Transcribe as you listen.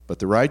But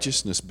the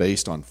righteousness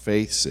based on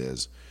faith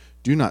says,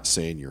 do not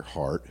say in your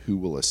heart, who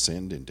will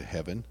ascend into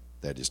heaven,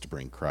 that is to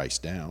bring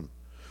Christ down,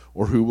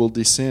 or who will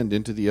descend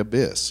into the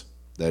abyss,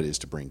 that is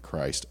to bring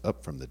Christ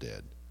up from the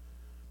dead.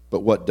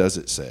 But what does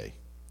it say?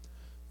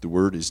 The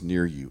word is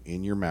near you,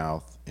 in your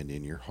mouth and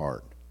in your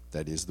heart.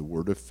 That is the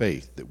word of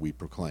faith that we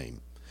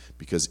proclaim.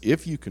 Because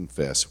if you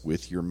confess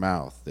with your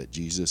mouth that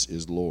Jesus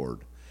is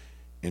Lord,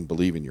 and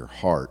believe in your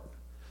heart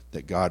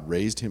that God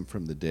raised him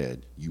from the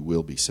dead, you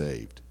will be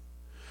saved.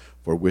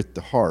 For with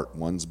the heart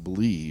one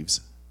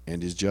believes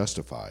and is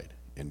justified,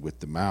 and with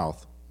the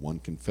mouth one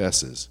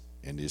confesses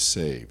and is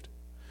saved.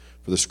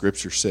 For the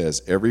scripture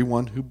says,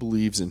 everyone who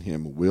believes in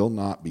him will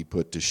not be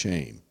put to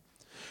shame.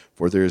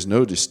 For there is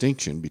no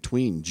distinction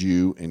between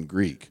Jew and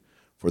Greek,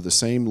 for the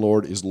same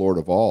Lord is Lord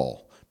of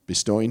all,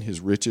 bestowing his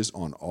riches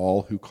on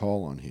all who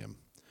call on him.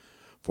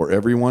 For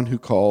everyone who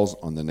calls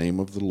on the name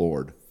of the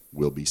Lord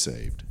will be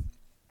saved.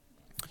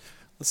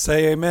 Let's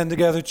say amen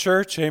together,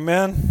 church.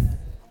 Amen.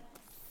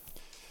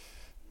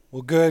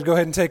 Well, good. Go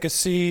ahead and take a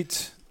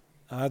seat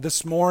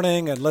this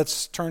morning, and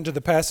let's turn to the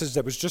passage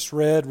that was just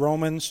read,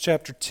 Romans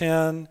chapter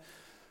 10,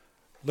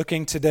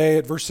 looking today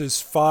at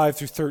verses 5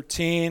 through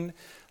 13.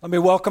 Let me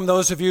welcome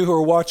those of you who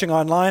are watching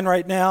online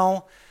right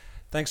now.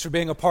 Thanks for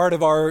being a part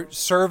of our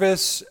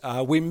service.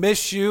 We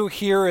miss you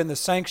here in the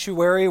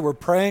sanctuary. We're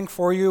praying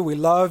for you. We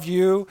love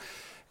you.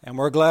 And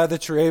we're glad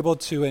that you're able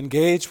to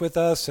engage with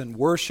us and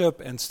worship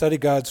and study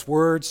God's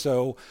Word.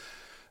 So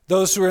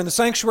those who are in the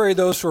sanctuary,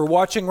 those who are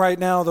watching right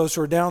now, those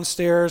who are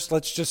downstairs,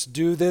 let's just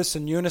do this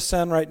in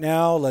unison right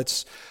now.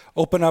 Let's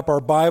open up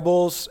our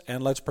Bibles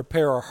and let's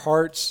prepare our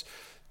hearts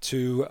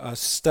to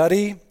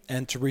study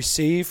and to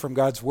receive from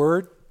God's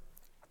Word.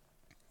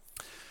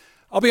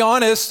 I'll be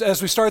honest,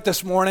 as we start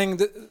this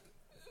morning,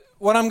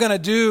 what I'm going to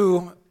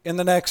do in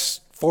the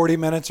next 40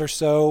 minutes or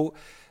so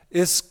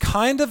is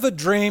kind of a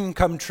dream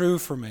come true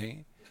for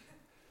me.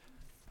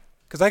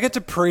 Because I get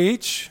to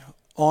preach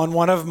on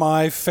one of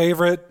my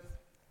favorite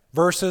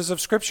verses of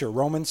Scripture,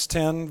 Romans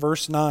 10,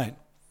 verse 9.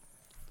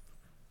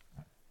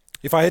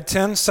 If I had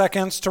 10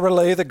 seconds to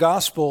relay the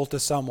gospel to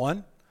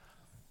someone,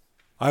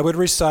 I would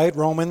recite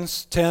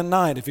Romans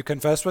 10:9. If you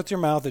confess with your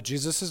mouth that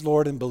Jesus is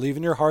Lord and believe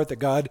in your heart that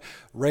God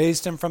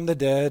raised him from the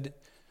dead,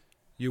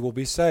 you will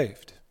be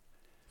saved.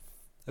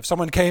 If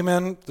someone came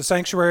in the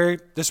sanctuary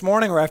this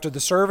morning or after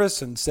the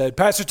service and said,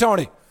 Pastor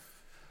Tony,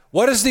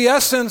 what is the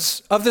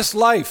essence of this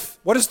life?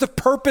 What is the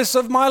purpose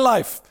of my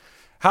life?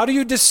 How do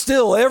you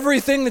distill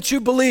everything that you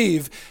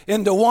believe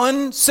into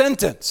one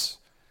sentence?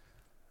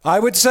 I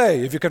would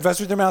say, if you confess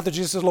with your mouth that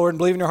Jesus is Lord and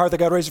believe in your heart that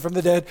God raised him from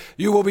the dead,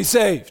 you will be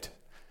saved.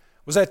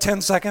 Was that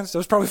 10 seconds? That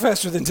was probably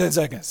faster than 10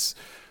 seconds.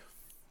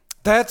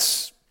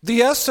 That's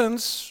the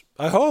essence,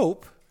 I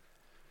hope,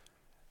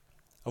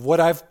 of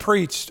what I've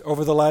preached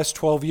over the last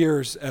 12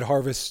 years at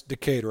Harvest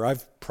Decatur.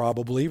 I've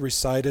probably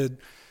recited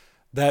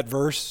that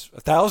verse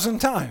 1,000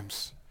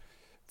 times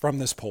from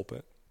this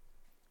pulpit.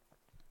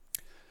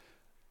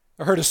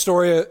 I heard a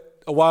story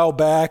a while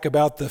back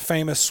about the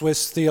famous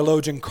Swiss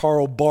theologian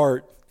Karl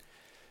Barth.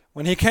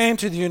 When he came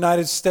to the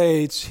United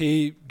States,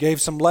 he gave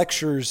some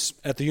lectures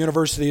at the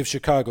University of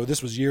Chicago.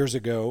 This was years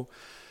ago.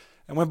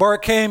 And when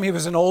Barth came, he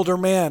was an older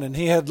man, and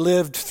he had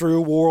lived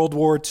through World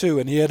War II,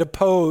 and he had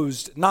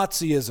opposed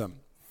Nazism,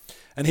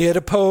 and he had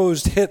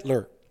opposed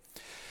Hitler.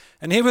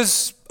 And he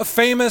was a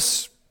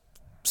famous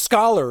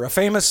scholar, a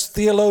famous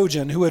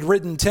theologian who had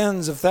written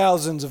tens of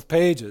thousands of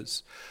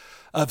pages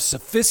of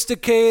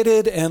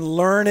sophisticated and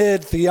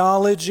learned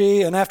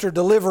theology. And after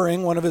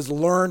delivering one of his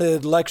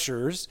learned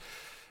lectures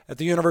at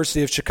the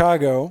University of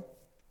Chicago,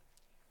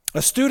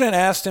 a student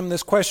asked him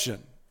this question.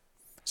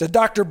 He said,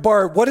 Dr.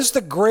 Barth, what is the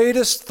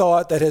greatest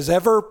thought that has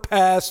ever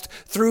passed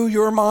through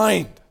your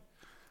mind?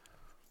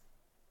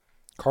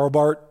 Karl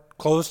Barth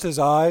closed his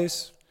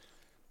eyes.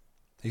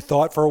 He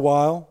thought for a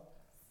while.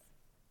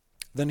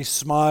 Then he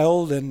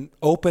smiled and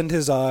opened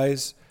his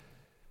eyes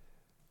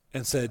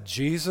and said,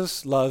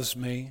 Jesus loves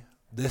me,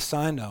 this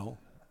I know,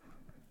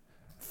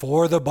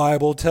 for the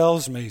Bible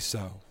tells me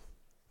so.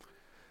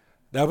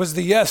 That was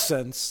the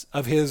essence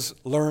of his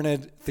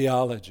learned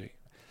theology.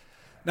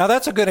 Now,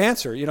 that's a good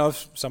answer. You know,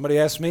 if somebody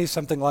asked me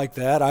something like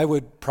that, I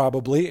would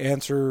probably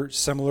answer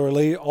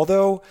similarly.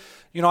 Although,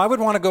 you know, I would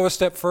want to go a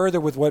step further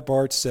with what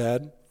Barth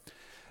said,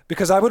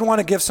 because I would want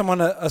to give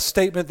someone a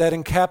statement that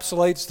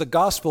encapsulates the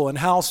gospel and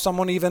how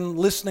someone even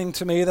listening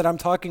to me that I'm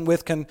talking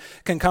with can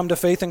come to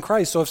faith in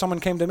Christ. So if someone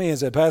came to me and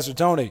said, Pastor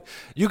Tony,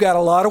 you got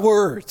a lot of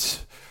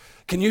words.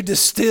 Can you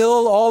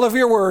distill all of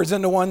your words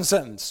into one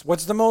sentence?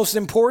 What's the most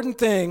important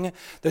thing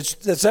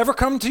that's ever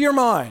come to your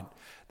mind?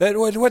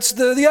 What's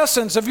the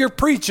essence of your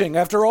preaching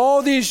after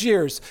all these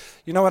years?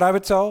 You know what I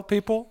would tell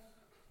people?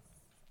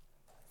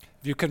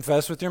 If you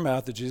confess with your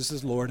mouth that Jesus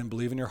is Lord and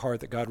believe in your heart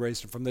that God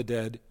raised him from the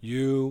dead,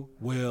 you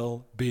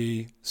will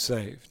be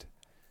saved.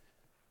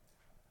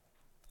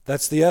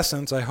 That's the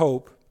essence, I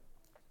hope,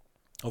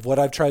 of what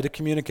I've tried to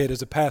communicate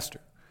as a pastor.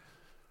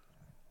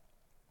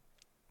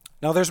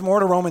 Now, there's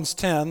more to Romans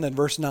 10 than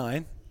verse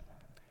 9,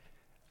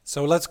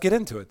 so let's get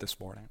into it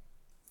this morning.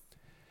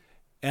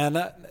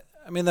 And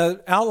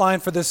The outline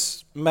for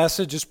this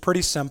message is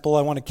pretty simple.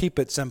 I want to keep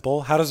it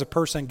simple. How does a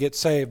person get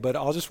saved? But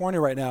I'll just warn you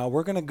right now,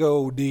 we're going to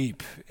go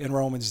deep in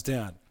Romans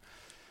 10.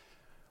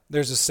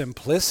 There's a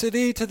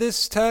simplicity to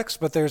this text,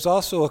 but there's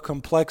also a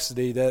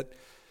complexity that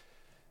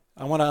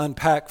I want to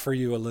unpack for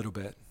you a little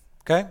bit.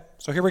 Okay?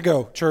 So here we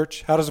go,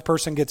 church. How does a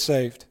person get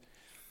saved?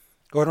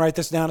 Go ahead and write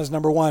this down as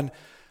number 1.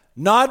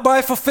 Not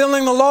by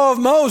fulfilling the law of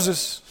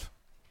Moses.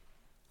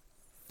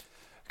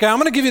 Okay, I'm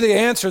going to give you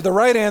the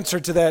right answer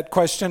to that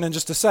question in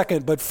just a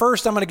second, but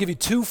first I'm going to give you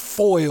 2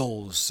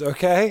 foils,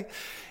 okay?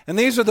 And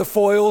these are the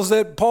foils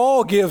that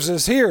Paul gives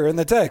us here in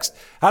the text.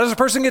 How does a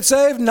person get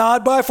saved?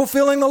 Not by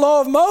fulfilling the law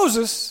of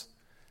Moses.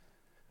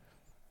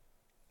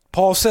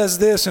 Paul says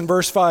this in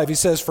verse 5. He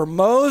says, "For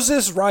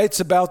Moses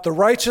writes about the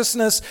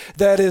righteousness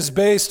that is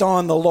based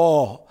on the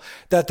law,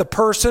 that the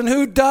person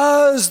who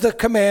does the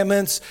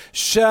commandments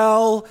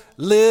shall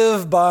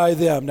live by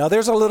them." Now,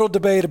 there's a little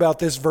debate about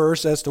this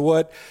verse as to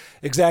what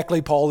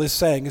exactly Paul is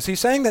saying. Is he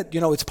saying that,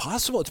 it's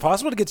possible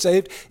to get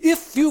saved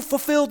if you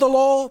fulfill the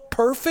law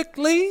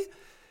perfectly?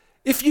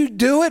 If you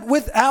do it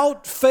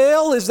without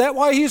fail? Is that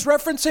why he's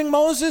referencing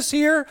Moses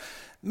here?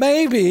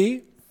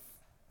 Maybe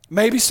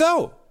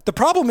so. The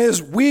problem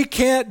is we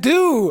can't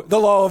do the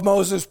law of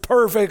Moses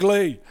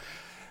perfectly.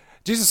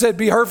 Jesus said,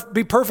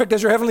 be perfect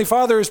as your heavenly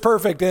Father is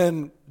perfect,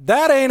 and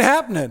that ain't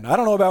happening. I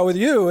don't know about with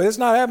you. It's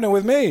not happening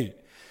with me.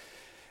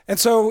 And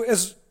so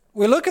as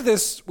we look at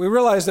this, we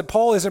realize that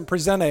Paul isn't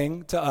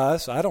presenting to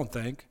us, I don't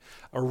think,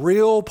 a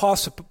real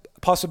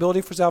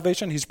possibility for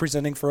salvation. He's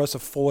presenting for us a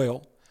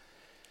foil.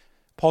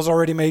 Paul's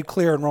already made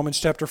clear in Romans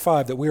chapter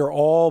 5 that we are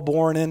all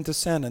born into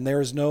sin, and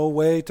there is no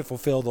way to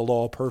fulfill the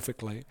law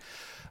perfectly.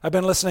 I've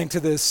been listening to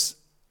this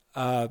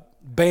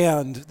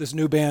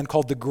new band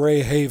called the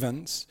Gray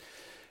Havens,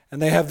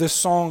 and they have this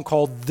song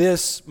called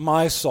 "This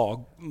My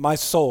Soul."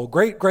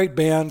 Great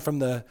band from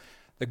the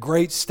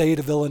great state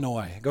of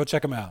Illinois. Go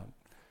check them out.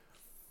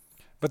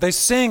 But they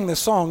sing the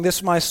song,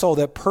 "This My Soul,"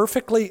 that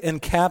perfectly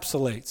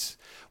encapsulates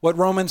what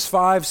Romans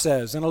 5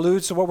 says and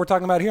alludes to what we're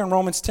talking about here in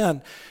Romans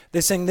 10.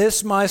 They sing,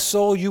 "This my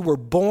soul, you were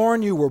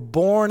born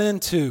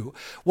into.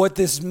 What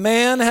this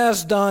man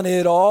has done,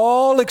 it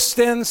all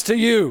extends to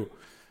you."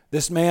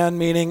 This man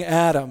meaning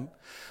Adam.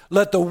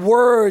 "Let the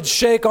word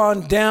shake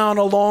on down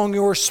along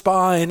your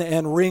spine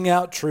and ring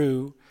out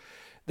true,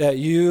 that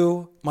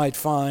you might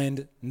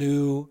find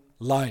new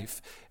life."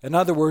 In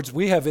other words,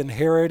 we have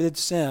inherited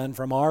sin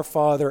from our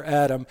father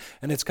Adam,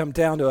 and it's come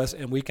down to us,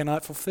 and we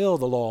cannot fulfill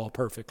the law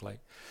perfectly.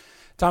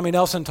 Tommy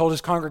Nelson told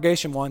his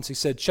congregation once, he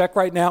said, "Check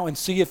right now and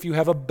see if you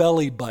have a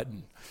belly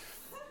button."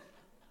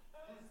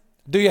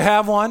 Do you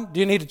have one? Do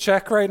you need to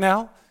check right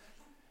now?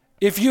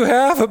 If you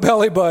have a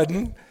belly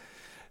button,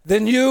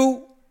 then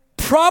you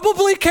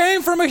probably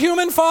came from a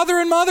human father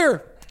and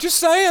mother. Just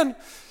saying.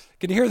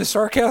 Can you hear the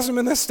sarcasm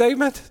in this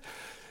statement?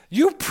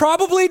 You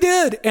probably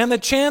did, and the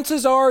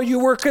chances are you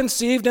were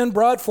conceived and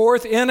brought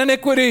forth in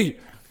iniquity.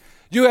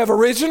 You have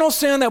original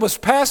sin that was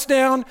passed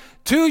down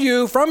to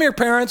you from your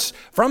parents,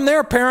 from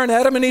their parent,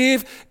 Adam and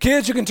Eve.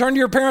 Kids, you can turn to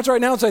your parents right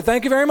now and say,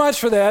 "Thank you very much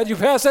for that. You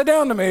passed that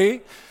down to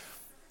me."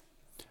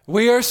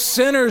 We are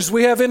sinners.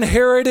 We have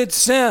inherited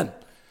sin.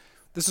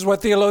 This is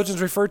what theologians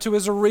refer to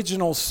as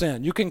original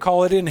sin. You can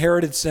call it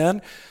inherited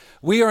sin.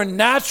 We are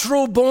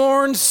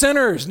natural-born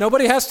sinners.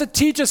 Nobody has to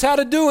teach us how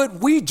to do it.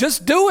 We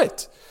just do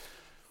it.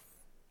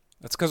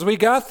 That's because we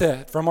got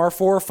that from our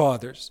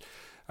forefathers.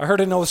 I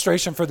heard an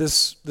illustration for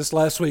this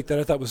last week that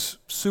I thought was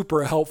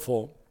super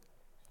helpful.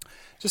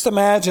 Just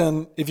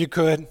imagine, if you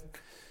could,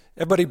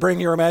 everybody bring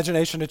your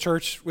imagination to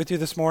church with you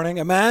this morning.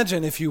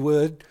 Imagine, if you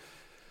would,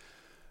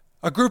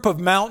 a group of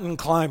mountain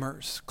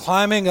climbers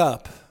climbing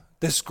up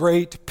this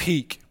great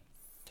peak.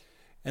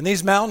 And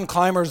these mountain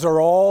climbers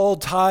are all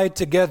tied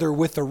together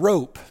with a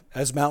rope,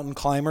 as mountain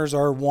climbers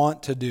are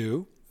wont to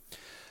do.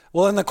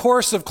 Well, in the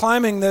course of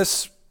climbing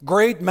this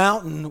great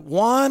mountain,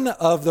 one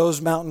of those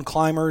mountain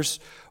climbers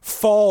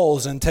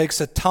falls and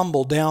takes a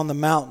tumble down the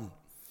mountain.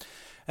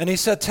 And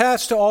he's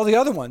attached to all the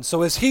other ones.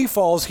 So as he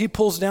falls, he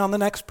pulls down the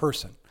next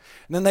person.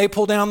 And then they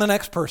pull down the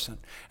next person.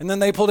 And then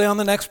they pull down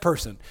the next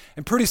person.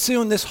 And pretty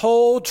soon, this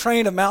whole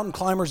train of mountain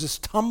climbers is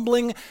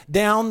tumbling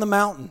down the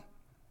mountain.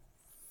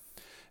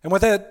 And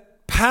what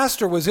that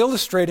pastor was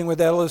illustrating with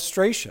that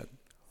illustration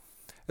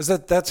is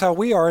that that's how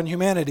we are in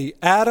humanity.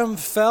 Adam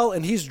fell,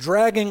 and he's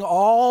dragging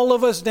all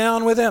of us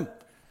down with him.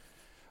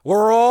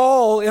 We're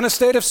all in a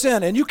state of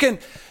sin. And you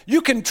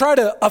can try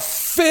to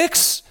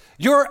affix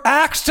your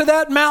axe to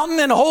that mountain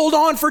and hold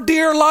on for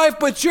dear life,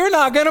 but you're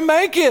not going to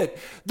make it.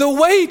 The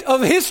weight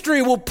of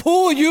history will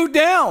pull you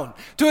down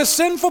to a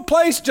sinful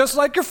place just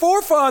like your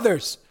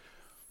forefathers.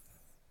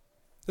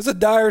 This is a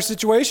dire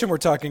situation we're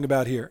talking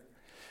about here.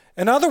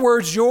 In other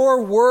words,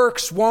 your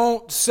works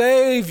won't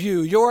save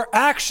you. Your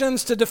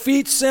actions to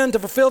defeat sin, to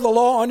fulfill the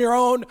law on your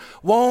own,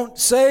 won't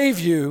save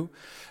you,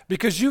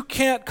 because you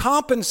can't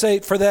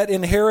compensate for that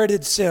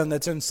inherited sin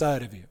that's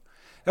inside of you.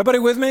 Everybody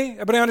with me?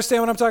 Everybody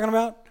understand what I'm talking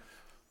about?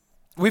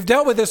 We've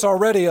dealt with this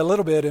already a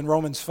little bit in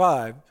Romans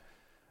 5.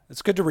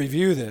 It's good to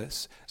review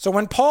this. So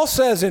when Paul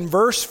says in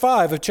verse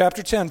 5 of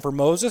chapter 10, for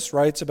Moses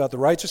writes about the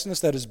righteousness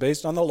that is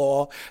based on the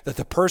law, that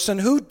the person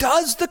who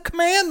does the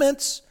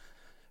commandments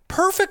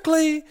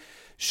perfectly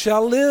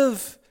shall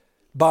live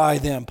by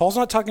them. Paul's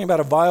not talking about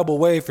a viable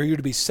way for you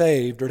to be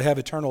saved or to have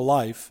eternal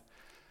life.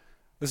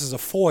 This is a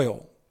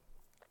foil.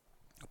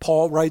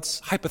 Paul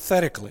writes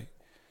hypothetically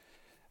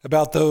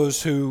about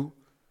those who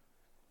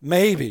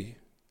maybe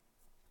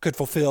could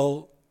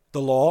fulfill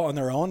the law on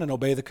their own and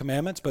obey the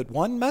commandments, but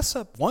one mess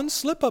up, one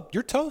slip up,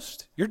 you're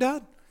toast. You're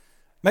done.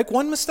 Make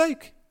one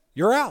mistake,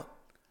 you're out.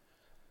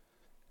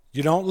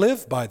 You don't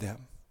live by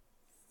them.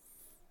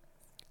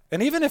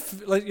 And even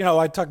if,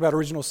 I talk about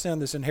original sin,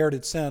 this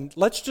inherited sin,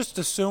 let's just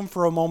assume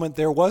for a moment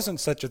there wasn't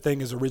such a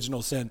thing as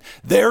original sin.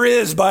 There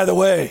is, by the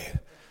way.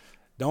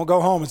 Don't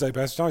go home and say,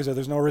 Pastor Tony said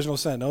there's no original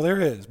sin. No, there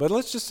is. But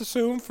let's just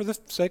assume for the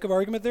sake of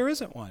argument there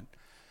isn't one.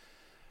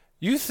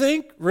 You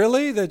think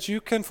really that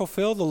you can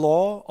fulfill the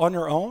law on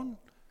your own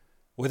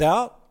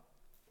without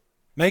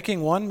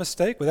making one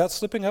mistake, without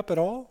slipping up at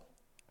all?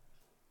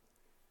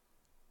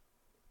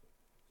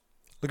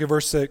 Look at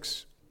verse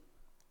 6.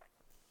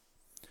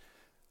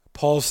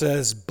 Paul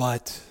says,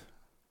 but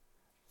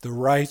the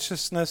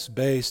righteousness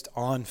based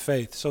on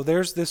faith. So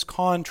there's this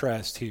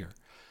contrast here.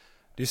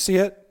 Do you see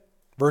it?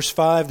 Verse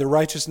 5, the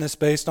righteousness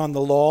based on the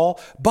law.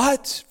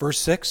 But, verse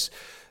 6,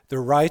 the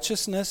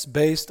righteousness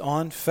based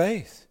on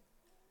faith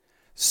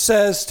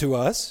says to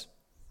us,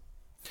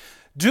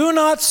 do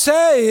not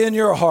say in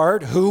your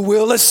heart, who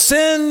will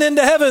ascend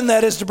into heaven,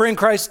 that is to bring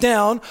Christ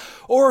down,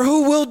 or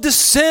who will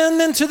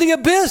descend into the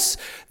abyss,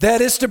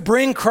 that is to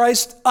bring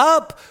Christ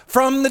up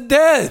from the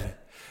dead.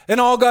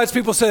 And all God's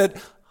people said,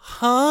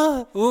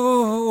 huh?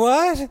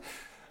 What?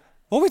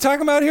 What are we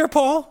talking about here,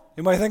 Paul?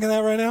 Anybody thinking that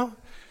right now?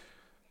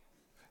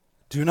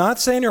 Do not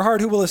say in your heart,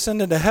 who will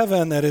ascend into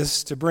heaven, that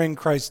is to bring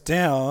Christ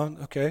down,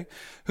 okay?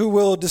 Who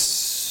will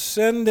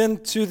descend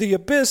into the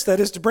abyss, that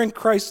is to bring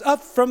Christ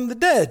up from the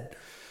dead.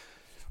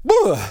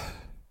 Woo!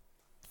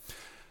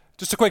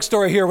 Just a quick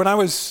story here. When I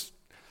was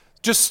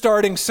just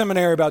starting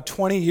seminary about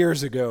 20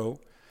 years ago,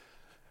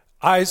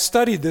 I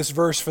studied this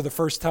verse for the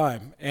first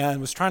time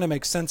and was trying to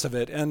make sense of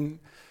it. And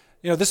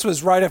this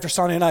was right after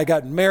Sonia and I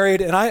got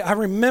married, and I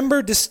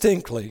remember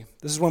distinctly,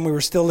 this is when we were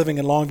still living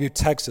in Longview,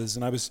 Texas,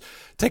 and I was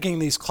taking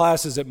these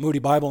classes at Moody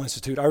Bible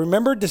Institute. I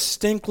remember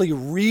distinctly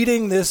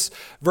reading this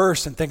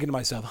verse and thinking to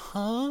myself,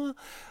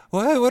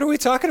 what are we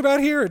talking about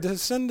here?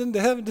 Descend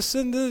into heaven,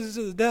 descend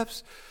into the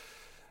depths.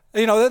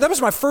 That was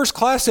my first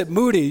class at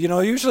Moody.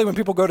 Usually when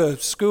people go to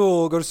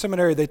school, go to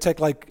seminary, they take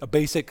like a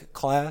basic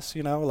class,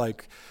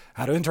 like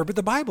how to interpret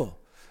the Bible.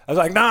 I was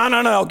like,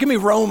 no, give me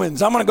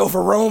Romans. I'm going to go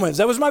for Romans.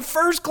 That was my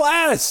first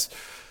class.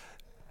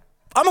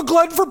 I'm a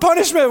glutton for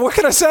punishment. What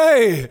can I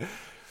say?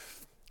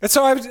 And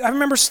so I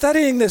remember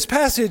studying this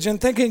passage and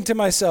thinking to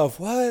myself,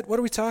 what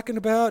are we talking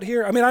about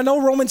here? I mean, I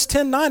know Romans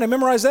 10:9. I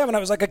memorized that when I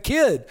was like a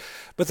kid.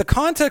 But the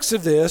context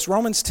of this,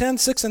 Romans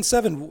 10:6 and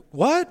 7,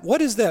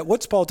 what is that?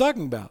 What's Paul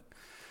talking about?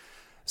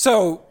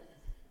 So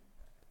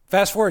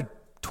fast forward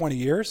 20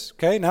 years,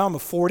 okay? Now I'm a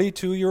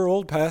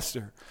 42-year-old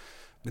pastor.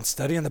 Been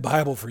studying the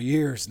Bible for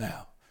years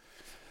now.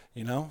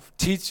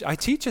 I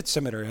teach at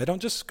seminary. I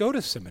don't just go to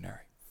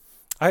seminary.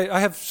 I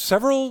have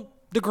several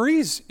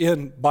degrees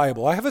in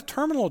Bible. I have a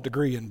terminal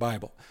degree in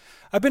Bible.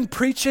 I've been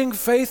preaching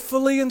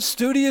faithfully and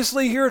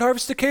studiously here at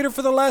Harvest Decatur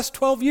for the last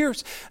 12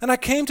 years. And I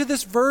came to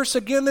this verse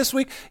again this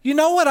week. You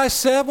know what I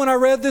said when I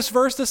read this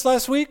verse this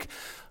last week?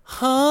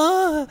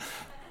 Huh?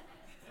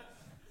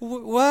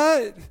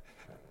 What?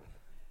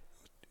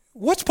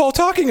 What's Paul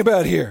talking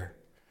about here?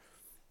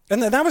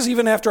 And then that was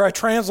even after I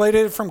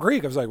translated it from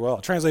Greek. I was like, well,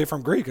 I'll translate it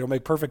from Greek. It'll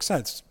make perfect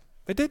sense.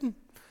 It didn't.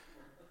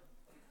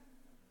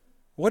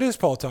 What is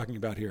Paul talking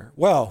about here?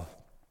 Well,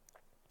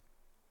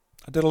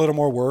 I did a little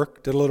more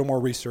work, did a little more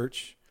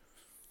research.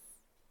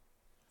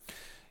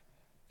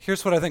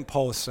 Here's what I think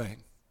Paul is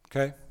saying,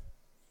 okay?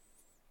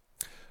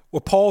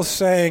 What Paul is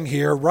saying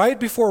here, right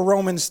before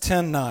Romans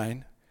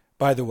 10:9,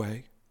 by the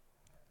way,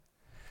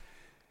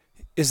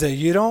 is that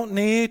you don't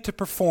need to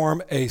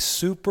perform a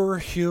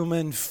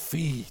superhuman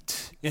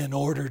feat in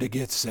order to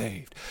get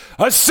saved.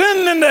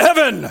 Ascend into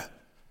heaven!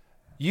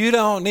 You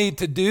don't need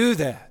to do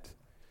that.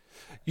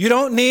 You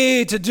don't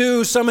need to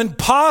do some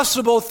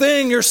impossible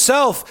thing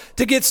yourself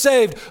to get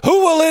saved.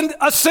 Who will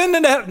ascend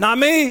into heaven? Not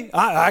me.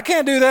 I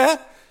can't do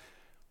that.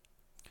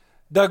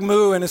 Doug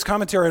Moo, in his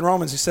commentary on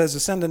Romans, he says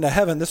ascend into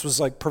heaven. This was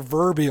like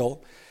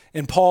proverbial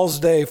in Paul's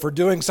day for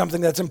doing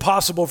something that's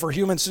impossible for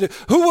humans to do.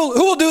 Who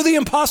will do the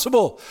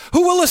impossible?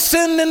 Who will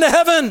ascend into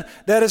heaven?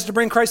 That is to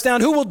bring Christ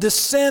down. Who will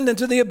descend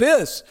into the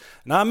abyss?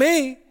 Not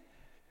me.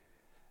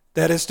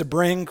 That is to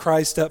bring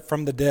Christ up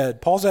from the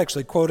dead. Paul's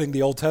actually quoting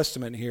the Old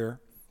Testament here.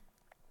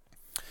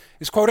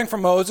 He's quoting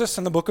from Moses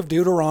in the book of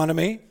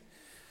Deuteronomy,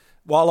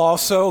 while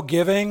also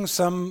giving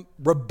some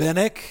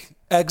rabbinic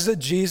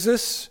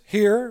exegesis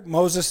here.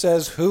 Moses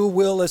says, who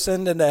will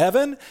ascend into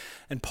heaven?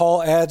 And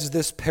Paul adds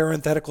this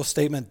parenthetical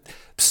statement,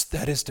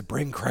 that is to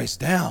bring Christ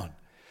down.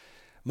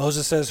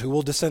 Moses says, who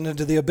will descend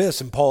into the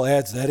abyss? And Paul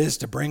adds, that is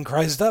to bring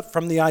Christ up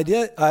from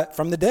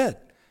the dead.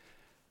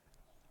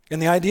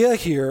 And the idea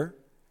here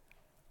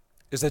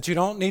is that you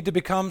don't need to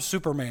become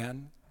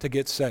Superman to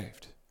get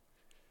saved.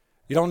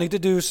 You don't need to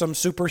do some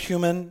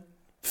superhuman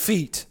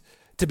feat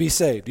to be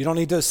saved. You don't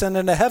need to ascend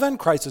into heaven.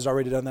 Christ has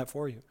already done that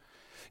for you.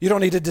 You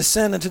don't need to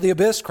descend into the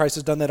abyss. Christ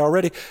has done that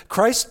already.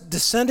 Christ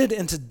descended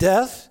into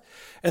death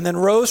and then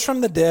rose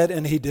from the dead,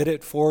 and he did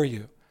it for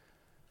you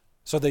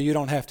so that you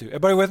don't have to.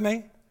 Everybody with me?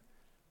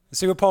 You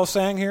see what Paul's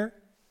saying here?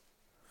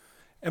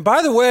 And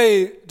by the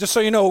way, just so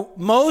you know,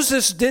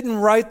 Moses didn't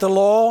write the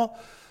law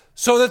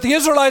so that the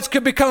Israelites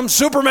could become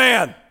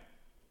Superman.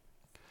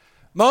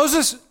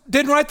 Moses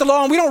didn't write the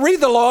law, and we don't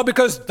read the law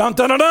because, dun,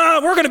 dun, dun,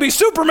 dun, we're going to be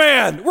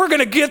Superman. We're going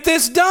to get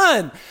this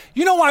done.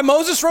 You know why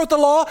Moses wrote the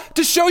law?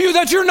 To show you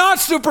that you're not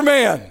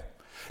Superman.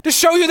 To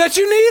show you that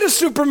you need a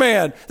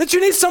Superman. That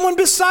you need someone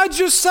besides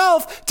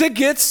yourself to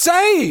get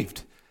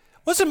saved.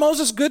 Wasn't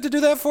Moses good to do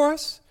that for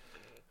us?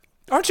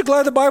 Aren't you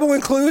glad the Bible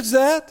includes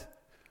that?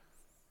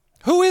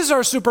 Who is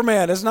our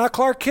Superman? It's not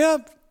Clark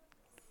Kent.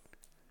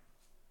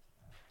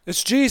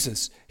 It's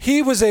Jesus.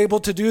 He was able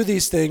to do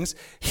these things.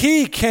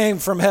 He came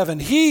from heaven.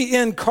 He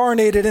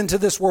incarnated into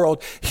this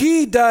world.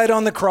 He died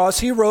on the cross.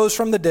 He rose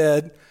from the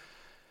dead.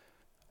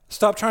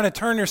 Stop trying to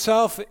turn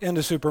yourself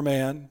into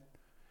Superman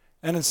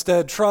and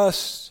instead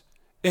trust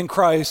in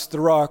Christ, the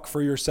rock,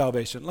 for your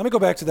salvation. Let me go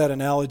back to that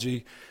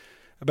analogy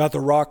about the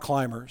rock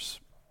climbers.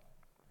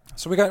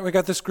 So we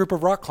got this group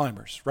of rock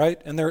climbers,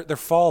 right? And they're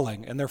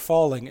falling, and they're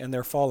falling, and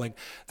they're falling.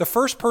 The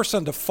first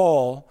person to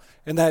fall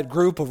in that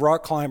group of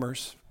rock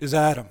climbers is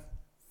Adam.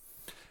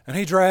 And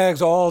he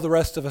drags all the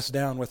rest of us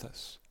down with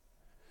us.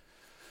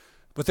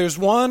 But there's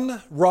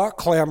one rock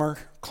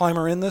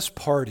climber in this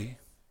party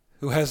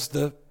who has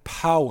the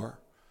power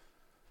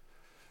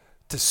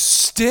to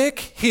stick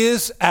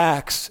his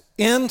axe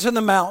into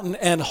the mountain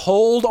and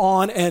hold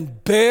on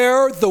and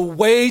bear the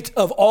weight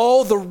of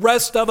all the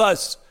rest of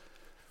us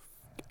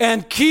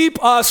and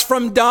keep us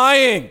from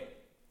dying.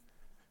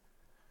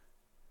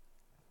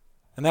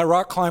 And that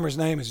rock climber's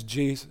name is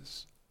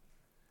Jesus.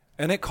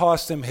 And it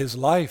cost him his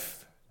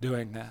life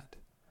doing that.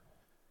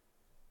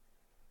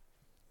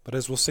 But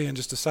as we'll see in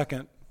just a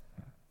second,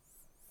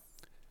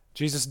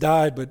 Jesus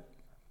died, but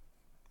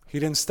he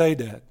didn't stay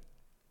dead.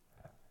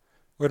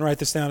 Go ahead and write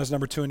this down as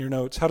number 2 in your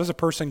notes. How does a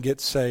person get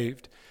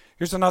saved?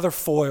 Here's another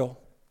foil.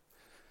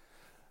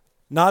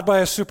 Not by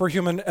a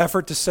superhuman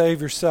effort to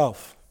save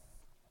yourself.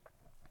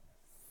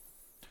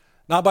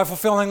 Not by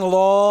fulfilling the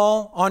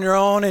law on your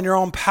own in your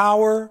own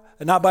power,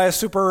 and not by a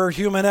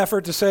superhuman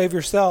effort to save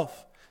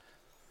yourself.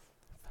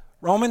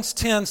 Romans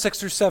 10, 6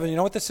 through 7. You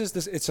know what this is?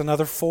 It's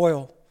another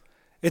foil.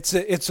 It's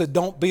a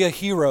don't be a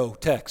hero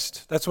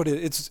text. That's what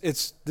it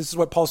is. This is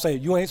what Paul's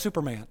saying. You ain't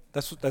Superman.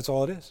 That's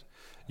all it is.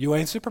 You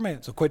ain't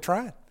Superman, so quit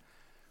trying.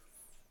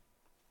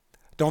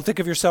 Don't think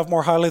of yourself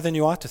more highly than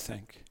you ought to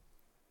think.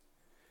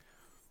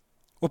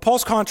 What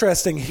Paul's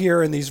contrasting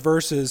here in these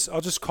verses,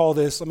 I'll just call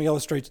this, let me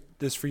illustrate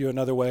this for you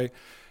another way.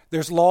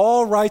 There's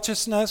law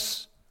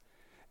righteousness,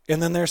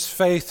 and then there's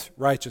faith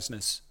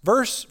righteousness.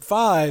 Verse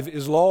 5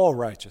 is law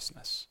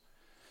righteousness.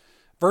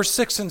 Verse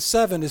 6 and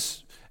 7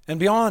 and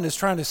beyond is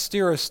trying to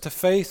steer us to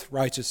faith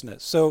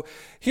righteousness. So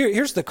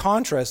here's the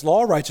contrast.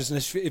 Law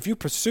righteousness, if you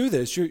pursue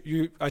this,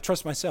 I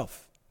trust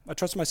myself. I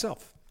trust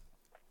myself.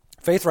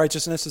 Faith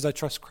righteousness is I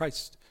trust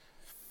Christ.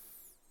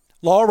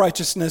 Law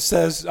righteousness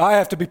says I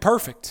have to be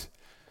perfect.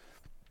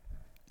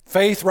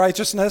 Faith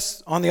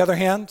righteousness, on the other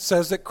hand,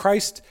 says that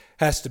Christ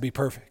has to be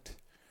perfect.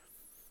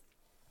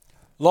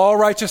 Law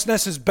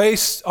righteousness is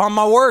based on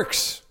my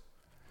works.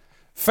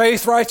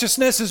 Faith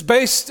righteousness is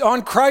based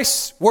on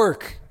Christ's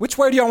work. Which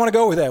way do you want to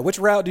go with that? Which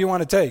route do you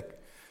want to take?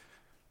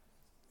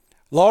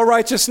 Law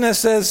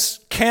righteousness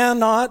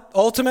cannot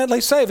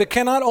ultimately save. It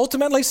cannot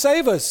ultimately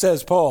save us,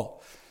 says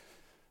Paul.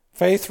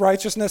 Faith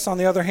righteousness, on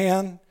the other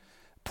hand,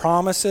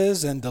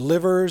 promises and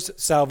delivers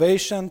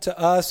salvation to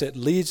us. It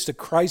leads to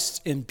Christ's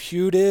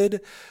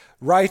imputed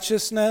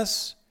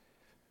righteousness.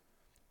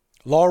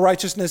 Law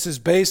righteousness is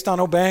based on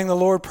obeying the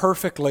Lord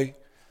perfectly.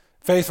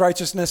 Faith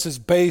righteousness is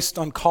based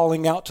on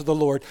calling out to the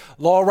Lord.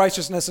 Law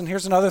righteousness, and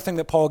here's another thing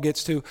that Paul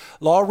gets to.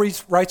 Law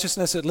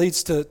righteousness, it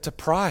leads to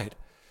pride.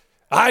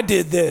 I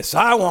did this.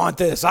 I want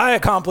this. I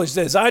accomplished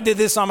this. I did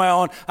this on my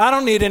own. I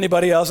don't need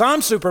anybody else.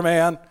 I'm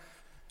Superman.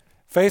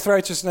 Faith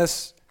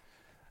righteousness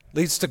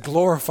leads to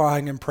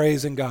glorifying and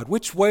praising God.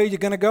 Which way are you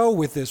going to go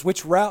with this?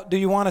 Which route do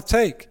you want to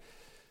take?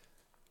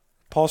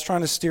 Paul's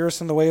trying to steer us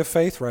in the way of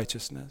faith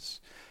righteousness.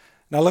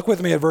 Now look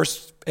with me at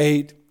verse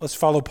 8. Let's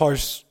follow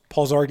Paul's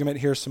argument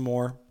here some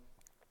more.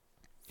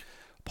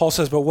 Paul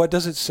says, but what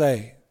does it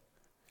say?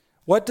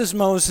 What does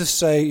Moses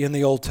say in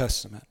the Old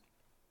Testament?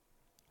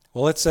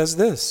 Well, it says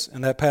this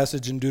in that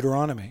passage in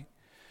Deuteronomy.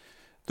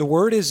 The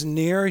word is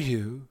near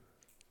you,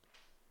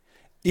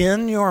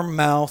 in your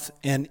mouth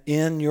and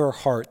in your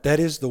heart. That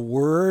is the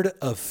word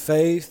of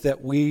faith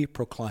that we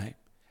proclaim.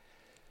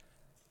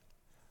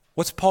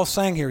 What's Paul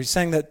saying here? He's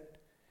saying that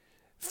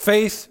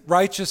faith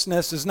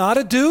righteousness is not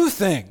a do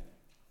thing.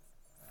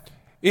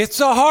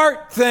 It's a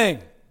heart thing.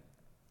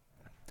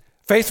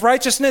 Faith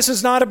righteousness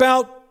is not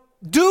about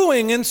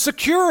doing and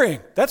securing.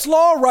 That's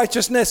law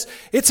righteousness.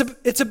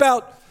 It's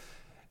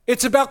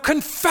about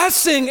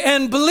confessing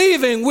and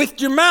believing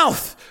with your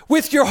mouth,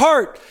 with your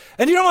heart.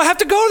 And you don't have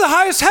to go to the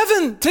highest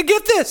heaven to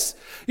get this.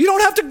 You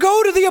don't have to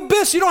go to the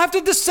abyss. You don't have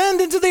to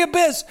descend into the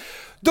abyss.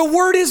 The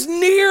word is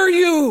near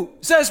you,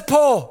 says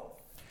Paul.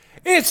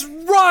 It's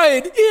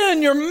right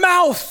in your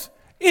mouth.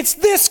 It's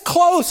this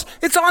close.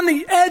 It's on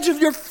the edge of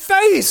your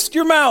face,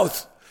 your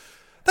mouth.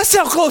 That's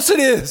how close it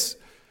is.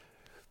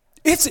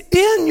 It's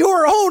in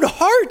your own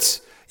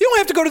heart. You don't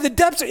have to go to the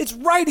depths. It's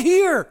right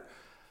here.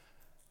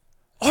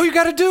 All you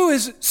got to do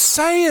is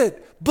say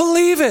it,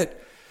 believe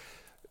it.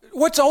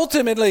 What's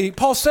ultimately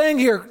Paul saying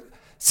here?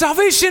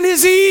 Salvation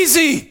is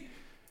easy.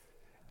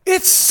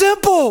 It's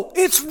simple.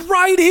 It's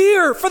right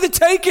here for the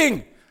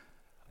taking.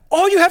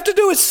 All you have to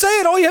do is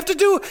say it. All you have to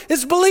do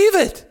is believe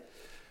it.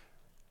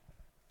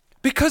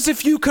 Because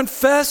if you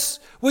confess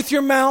with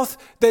your mouth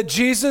that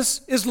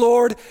Jesus is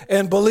Lord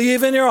and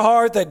believe in your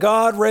heart that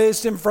God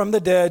raised him from the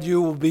dead,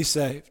 you will be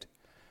saved.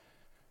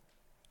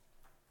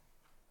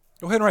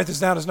 Go ahead and write this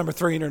down as number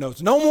 3 in your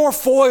notes. No more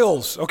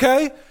foils,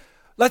 okay?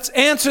 Let's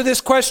answer this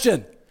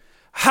question.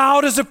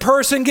 How does a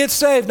person get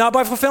saved? Not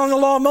by fulfilling the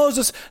law of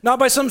Moses, not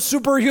by some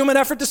superhuman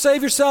effort to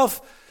save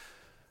yourself,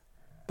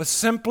 but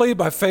simply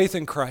by faith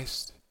in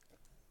Christ.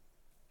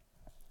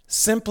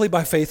 Simply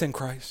by faith in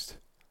Christ.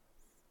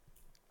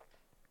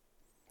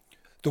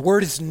 The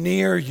word is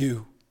near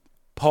you,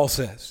 Paul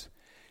says.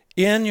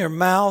 In your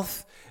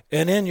mouth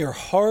and in your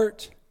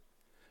heart.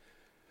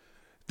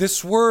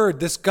 This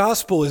word, this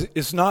gospel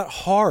is not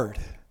hard.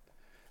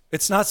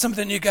 It's not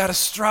something you got to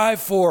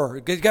strive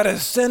for. You got to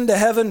ascend to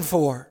heaven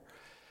for.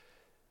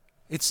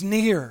 It's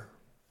near.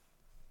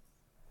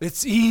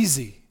 It's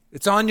easy.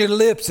 It's on your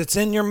lips. It's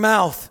in your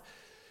mouth.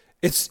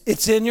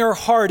 It's in your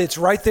heart. It's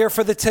right there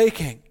for the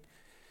taking.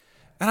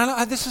 And I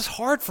know this is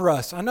hard for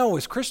us. I know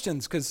as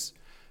Christians, because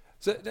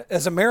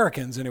as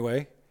Americans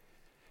anyway,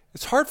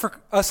 it's hard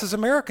for us as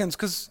Americans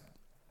because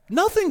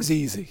nothing's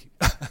easy.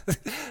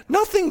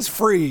 Nothing's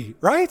free,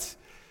 right?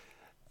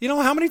 You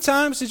know, how many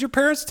times did your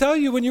parents tell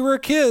you when you were a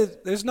kid,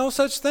 there's no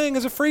such thing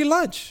as a free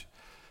lunch?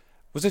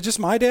 Was it just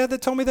my dad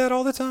that told me that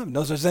all the time?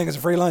 No such thing as a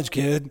free lunch,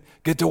 kid.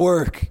 Get to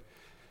work.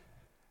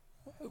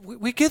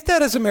 We get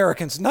that as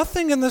Americans.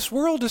 Nothing in this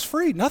world is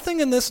free. Nothing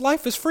in this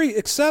life is free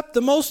except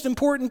the most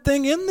important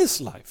thing in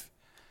this life,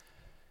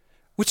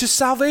 which is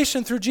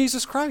salvation through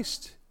Jesus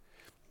Christ.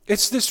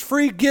 It's this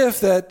free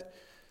gift that,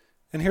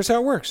 and here's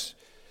how it works.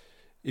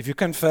 If you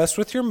confess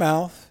with your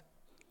mouth,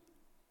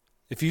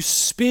 if you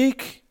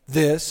speak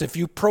this, if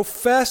you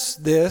profess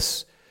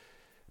this,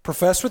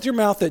 profess with your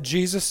mouth that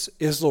Jesus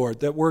is Lord.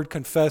 That word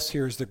confess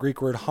here is the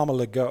Greek word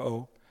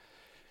homologeo.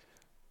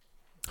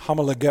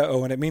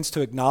 Homologeo, and it means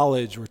to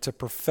acknowledge or to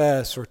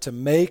profess or to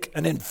make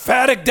an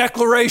emphatic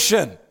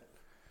declaration.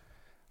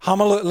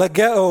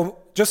 Homologeo,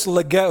 just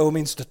legeo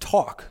means to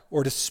talk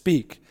or to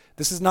speak.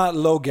 This is not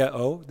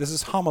logeo, this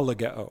is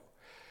homologeo.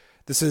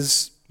 This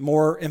is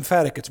more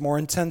emphatic, it's more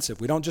intensive.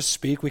 We don't just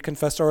speak, we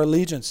confess our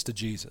allegiance to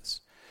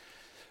Jesus.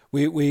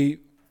 We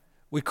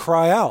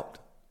cry out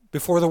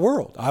before the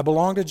world, I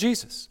belong to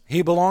Jesus.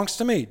 He belongs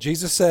to me.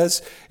 Jesus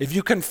says, if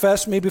you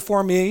confess me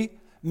before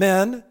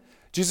men,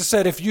 Jesus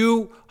said, if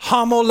you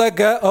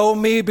homologeo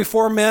me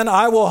before men,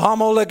 I will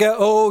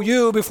homologeo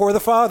you before the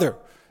Father.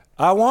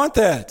 I want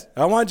that.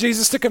 I want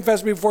Jesus to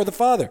confess me before the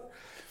Father.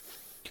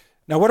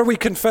 Now, what are we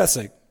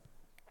confessing?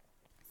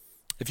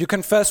 If you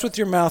confess with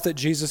your mouth that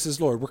Jesus is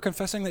Lord, we're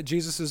confessing that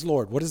Jesus is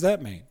Lord. What does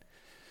that mean?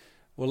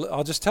 Well,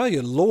 I'll just tell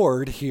you,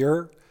 Lord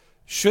here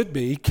should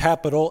be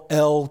capital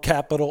L,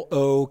 capital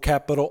O,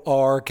 capital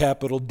R,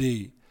 capital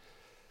D.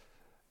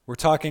 We're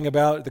talking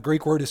about, the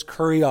Greek word is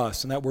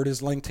kurios, and that word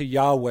is linked to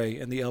Yahweh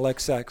in the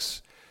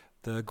LXX,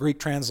 the Greek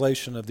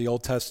translation of the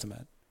Old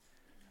Testament.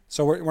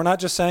 So we're not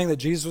just saying that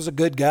Jesus was a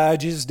good guy,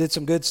 Jesus did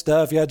some good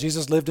stuff, yeah,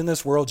 Jesus lived in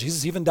this world,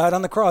 Jesus even died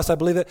on the cross. I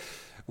believe it.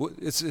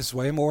 It's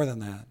way more than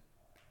that.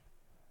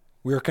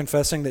 We are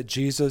confessing that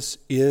Jesus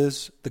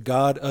is the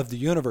God of the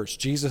universe.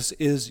 Jesus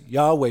is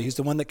Yahweh. He's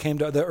the one that came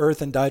to the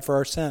earth and died for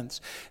our sins.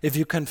 If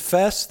you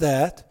confess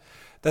that,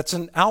 that's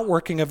an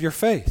outworking of your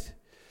faith.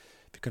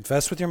 If you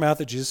confess with your mouth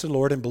that Jesus is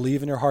Lord and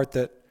believe in your heart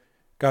that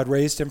God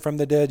raised him from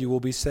the dead, you will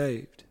be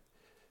saved.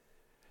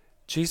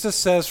 Jesus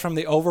says from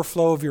the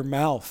overflow of your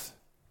mouth,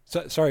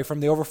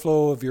 from the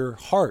overflow of your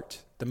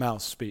heart, the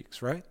mouth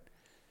speaks, right?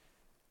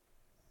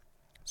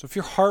 So if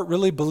your heart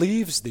really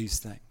believes these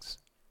things,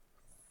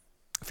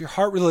 if your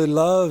heart really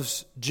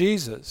loves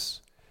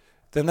Jesus,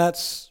 then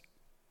that's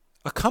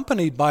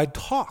accompanied by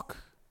talk,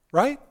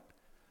 right?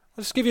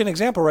 I'll just give you an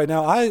example right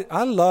now.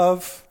 I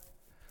love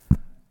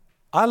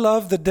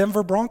the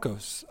Denver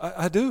Broncos.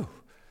 I do.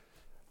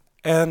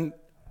 And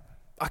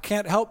I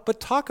can't help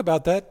but talk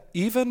about that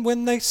even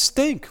when they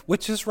stink,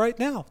 which is right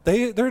now.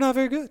 They're not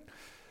very good.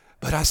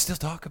 But I still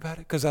talk about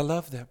it because I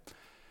love them.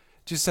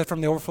 Jesus said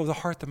from the overflow of the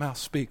heart, the mouth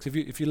speaks.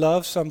 If you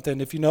love something,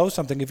 if you know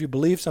something, if you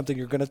believe something,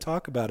 you're going to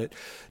talk about it.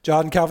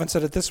 John Calvin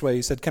said it this way.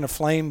 He said, can a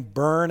flame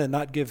burn and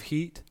not give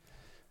heat?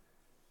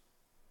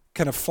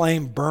 Can a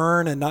flame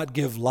burn and not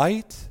give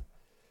light?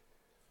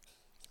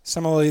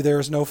 Similarly, there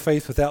is no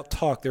faith without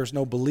talk. There is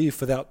no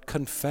belief without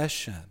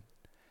confession.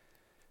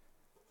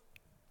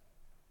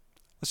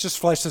 Let's just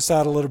flesh this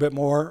out a little bit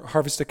more.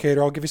 Harvest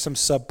Decatur, I'll give you some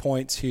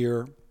subpoints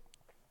here.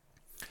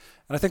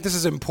 And I think this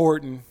is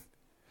important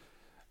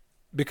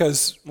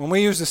because when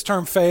we use this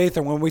term faith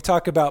and when we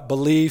talk about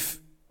belief,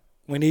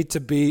 we need to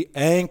be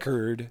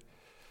anchored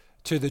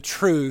to the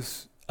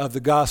truth of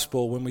the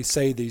gospel when we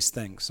say these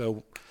things.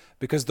 So,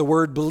 because the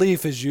word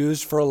belief is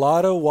used for a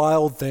lot of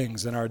wild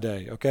things in our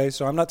day, okay?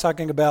 So I'm not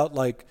talking about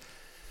like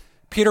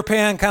Peter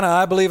Pan kind of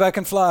I believe I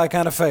can fly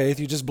kind of faith.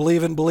 You just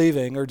believe in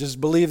believing or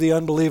just believe the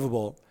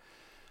unbelievable.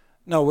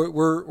 No,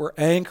 we're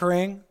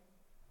anchoring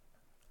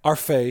our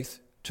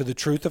faith to the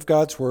truth of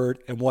God's word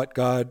and what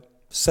God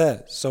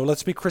says. So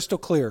let's be crystal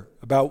clear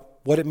about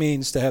what it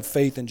means to have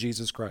faith in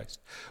Jesus Christ.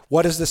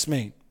 What does this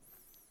mean?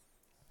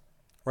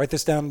 Write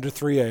this down under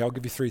 3A. I'll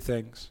give you 3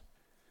 things.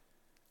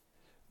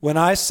 When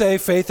I say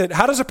faith,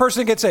 how does a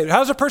person get saved? How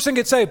does a person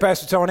get saved,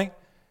 Pastor Tony?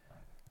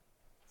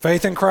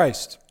 Faith in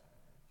Christ.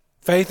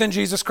 Faith in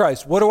Jesus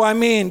Christ. What do I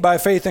mean by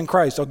faith in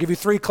Christ? I'll give you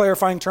 3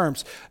 clarifying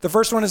terms. The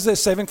first one is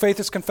this: saving faith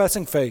is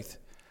confessing faith.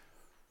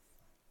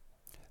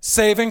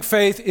 Saving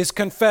faith is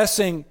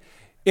confessing.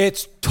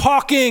 It's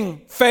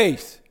talking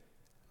faith.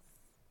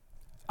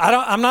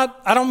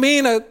 I don't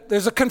mean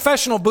there's a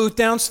confessional booth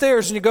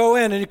downstairs and you go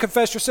in and you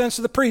confess your sins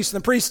to the priest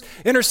and the priest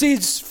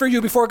intercedes for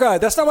you before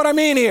God. That's not what I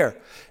mean here.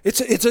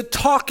 It's a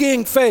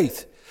talking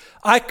faith.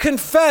 I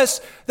confess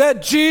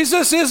that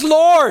Jesus is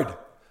Lord.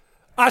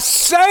 I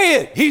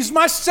say it. He's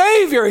my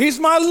Savior. He's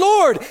my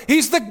Lord.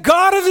 He's the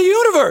God of the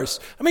universe.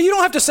 I mean, you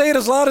don't have to say it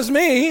as loud as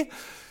me,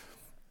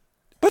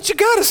 but you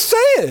got to say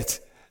it.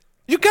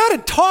 You got to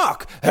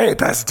talk. Hey,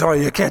 Pastor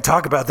Tony, you can't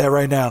talk about that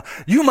right now.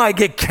 You might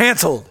get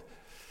canceled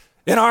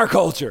in our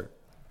culture.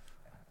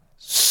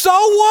 So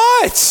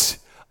what?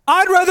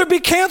 I'd rather be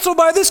canceled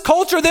by this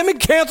culture than be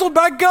canceled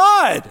by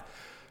God.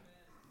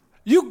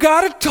 You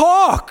got to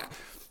talk.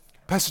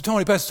 Pastor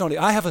Tony,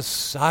 I have a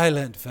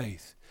silent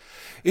faith.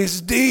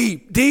 It's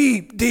deep,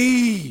 deep,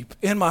 deep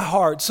in my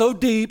heart. So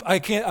deep, I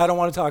don't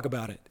want to talk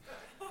about it.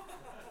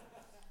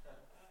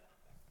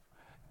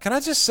 Can I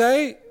just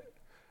say,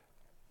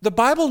 the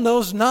Bible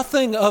knows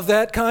nothing of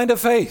that kind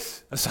of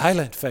faith, a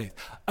silent faith.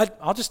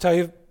 I'll just tell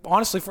you,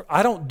 honestly,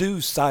 I don't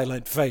do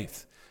silent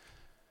faith.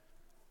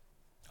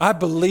 I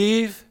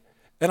believe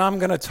and I'm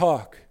going to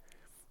talk.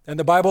 And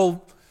the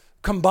Bible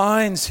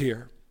combines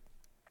here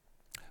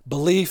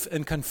belief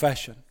and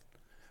confession,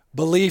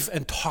 belief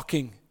and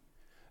talking.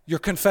 You're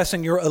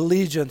confessing your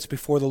allegiance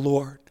before the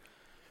Lord,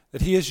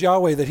 that He is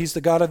Yahweh, that He's the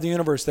God of the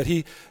universe, that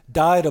He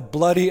died a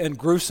bloody and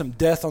gruesome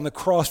death on the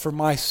cross for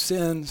my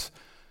sins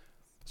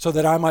so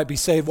that I might be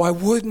saved. Why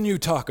wouldn't you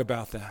talk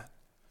about that?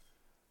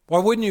 Why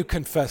wouldn't you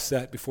confess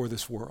that before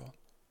this world?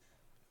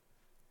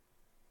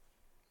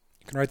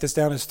 You can write this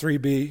down as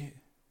 3B.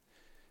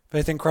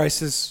 Faith in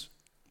Christ is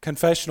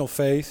confessional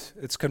faith.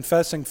 It's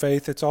confessing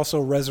faith. It's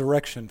also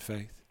resurrection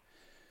faith.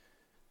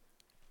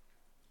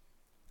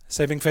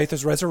 Saving faith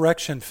is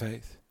resurrection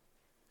faith.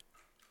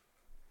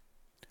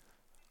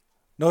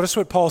 Notice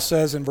what Paul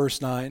says in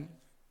verse 9.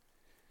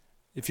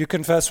 If you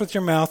confess with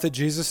your mouth that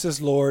Jesus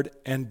is Lord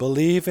and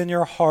believe in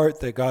your heart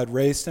that God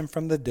raised Him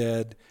from the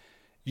dead,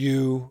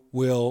 you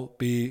will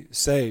be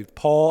saved.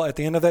 Paul, at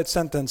the end of that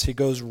sentence, he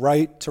goes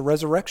right to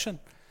resurrection.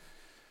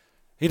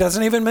 He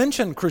doesn't even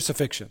mention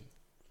crucifixion.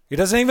 He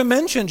doesn't even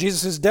mention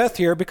Jesus' death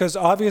here because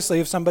obviously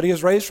if somebody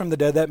is raised from the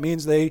dead, that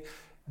means they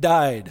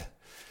died.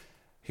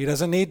 He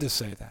doesn't need to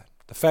say that.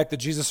 The fact that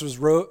Jesus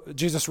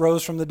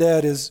rose from the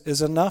dead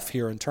is enough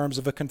here in terms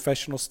of a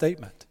confessional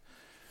statement.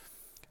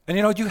 And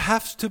you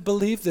have to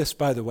believe this,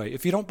 by the way.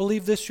 If you don't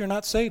believe this, you're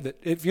not saved.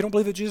 If you don't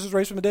believe that Jesus was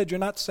raised from the dead, you're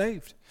not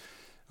saved.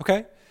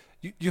 Okay?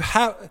 You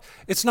have.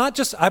 It's not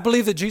just, I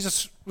believe that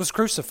Jesus was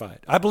crucified.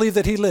 I believe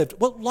that He lived.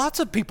 Well, lots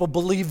of people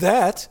believe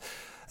that.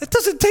 It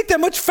doesn't take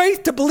that much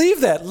faith to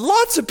believe that.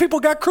 Lots of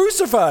people got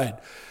crucified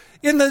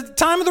in the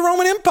time of the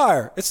Roman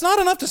Empire. It's not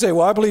enough to say,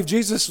 well, I believe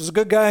Jesus was a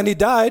good guy and He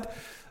died.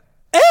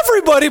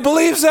 Everybody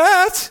believes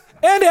that,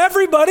 and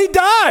everybody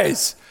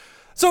dies.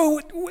 So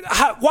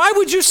why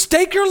would you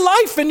stake your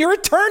life and your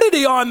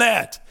eternity on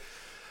that?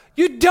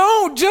 You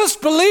don't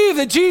just believe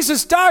that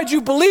Jesus died. You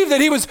believe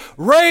that He was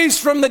raised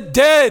from the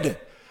dead.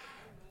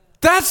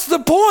 That's the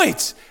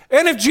point.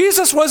 And if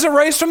Jesus wasn't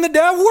raised from the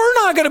dead, we're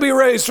not going to be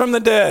raised from the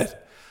dead.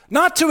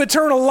 Not to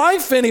eternal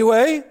life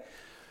anyway.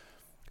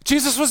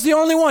 Jesus was the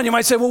only one. You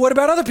might say, well, what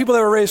about other people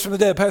that were raised from the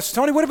dead? Pastor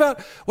Tony, what about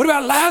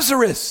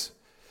Lazarus?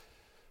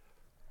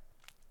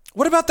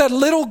 What about that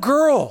little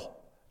girl,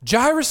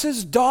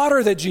 Jairus'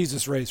 daughter that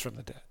Jesus raised from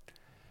the dead?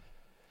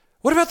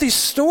 What about these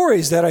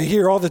stories that I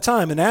hear all the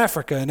time in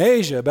Africa and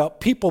Asia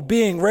about people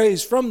being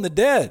raised from the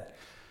dead?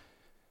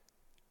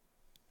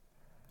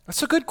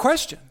 That's a good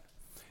question.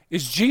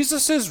 Is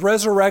Jesus'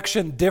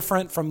 resurrection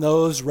different from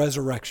those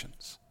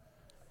resurrections?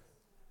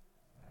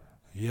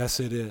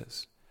 Yes, it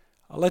is.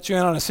 I'll let you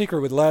in on a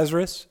secret with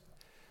Lazarus.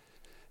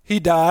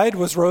 He died,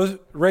 was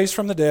raised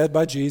from the dead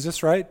by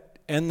Jesus, right?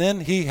 And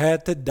then he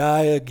had to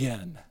die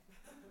again.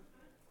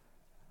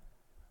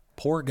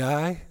 Poor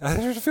guy. I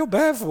just feel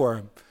bad for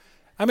him.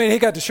 I mean, he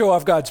got to show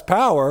off God's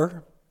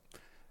power,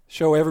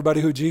 show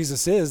everybody who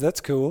Jesus is.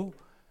 That's cool.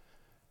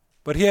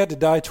 But he had to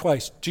die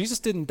twice. Jesus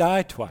didn't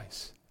die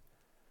twice.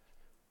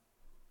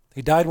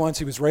 He died once,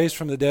 he was raised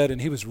from the dead, and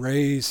he was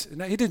raised.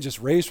 No, he didn't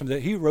just raise from the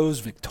dead, he rose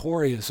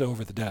victorious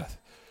over the death.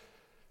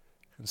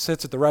 And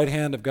sits at the right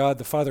hand of God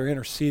the Father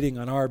interceding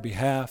on our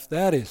behalf.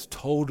 That is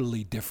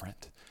totally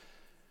different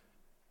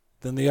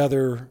than the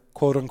other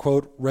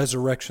quote-unquote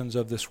resurrections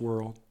of this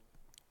world.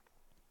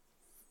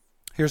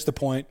 Here's the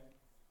point.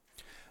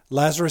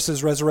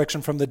 Lazarus'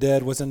 resurrection from the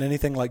dead wasn't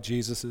anything like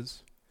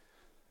Jesus's.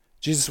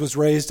 Jesus was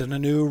raised in a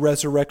new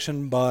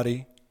resurrection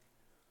body.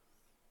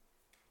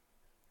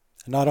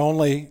 Not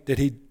only did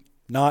he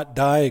not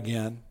die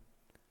again,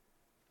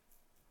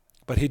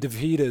 but he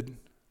defeated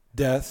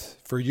death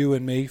for you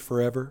and me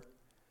forever.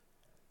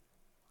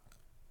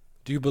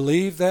 Do you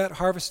believe that,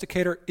 Harvest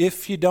Decatur?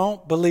 If you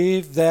don't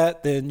believe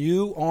that, then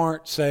you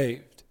aren't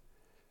saved.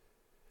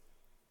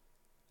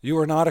 You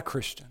are not a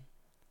Christian.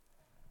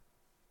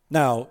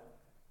 Now,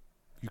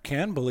 you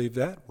can believe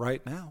that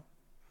right now.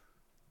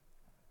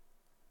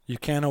 You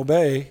can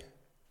obey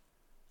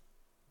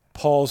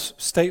Paul's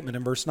statement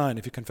in verse 9.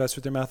 If you confess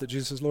with your mouth that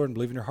Jesus is Lord and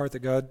believe in your heart that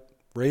God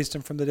raised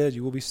him from the dead,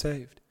 you will be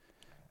saved.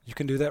 You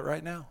can do that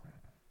right now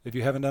if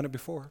you haven't done it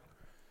before.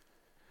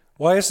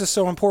 Why is this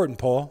so important,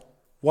 Paul?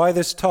 Why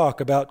this talk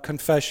about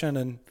confession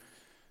and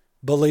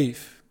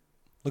belief?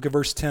 Look at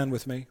verse 10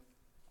 with me.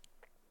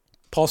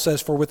 Paul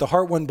says, for with the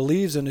heart one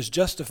believes and is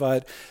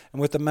justified,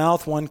 and with the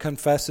mouth one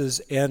confesses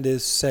and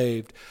is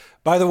saved.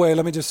 By the way,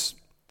 let me just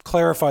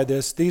clarify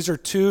this. These are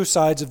two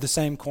sides of the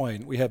same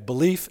coin. We have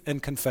belief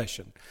and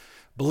confession.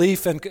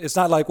 Belief, and it's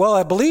not like, well,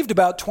 I believed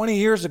about 20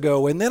 years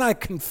ago, and then I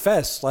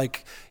confessed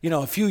like,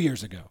 a few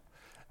years ago.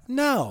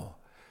 No.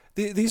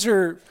 These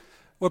are,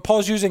 what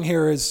Paul's using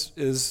here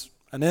is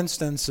an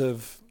instance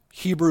of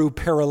Hebrew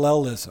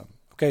parallelism.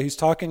 Okay, he's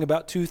talking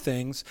about two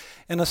things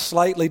in a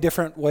slightly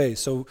different way.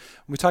 So when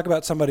we talk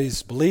about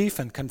somebody's belief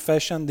and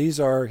confession, these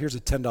are, here's a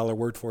 $10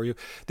 word for you,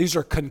 these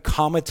are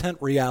concomitant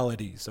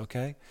realities,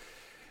 okay?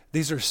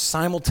 These are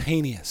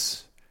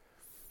simultaneous.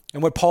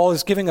 And what Paul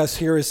is giving us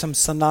here is some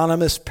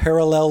synonymous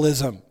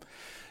parallelism.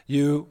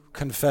 You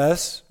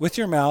confess with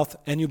your mouth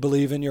and you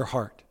believe in your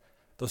heart.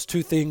 Those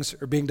two things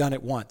are being done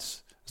at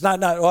once. It's not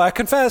well, I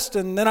confessed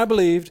and then I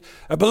believed.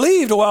 I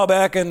believed a while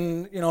back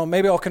and,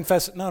 maybe I'll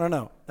confess.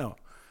 No.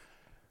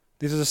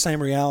 These are the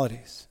same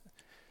realities.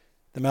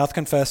 The mouth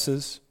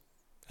confesses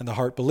and the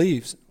heart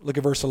believes. Look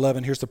at verse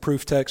 11. Here's the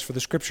proof text. For the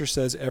scripture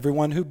says,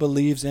 everyone who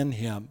believes in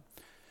him.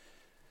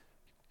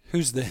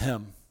 Who's the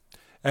him?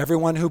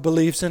 Everyone who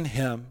believes in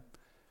him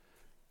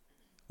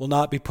will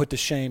not be put to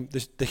shame.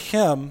 The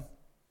him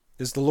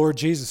is the Lord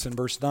Jesus in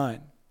verse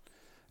 9.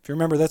 If you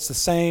remember, that's the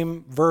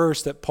same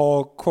verse that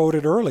Paul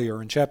quoted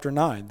earlier in chapter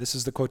 9. This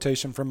is the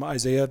quotation from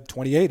Isaiah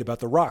 28 about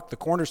the rock, the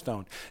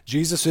cornerstone.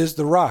 Jesus is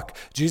the rock.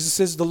 Jesus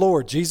is the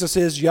Lord. Jesus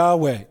is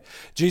Yahweh.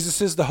 Jesus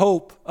is the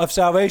hope of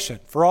salvation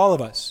for all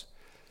of us.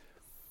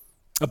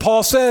 And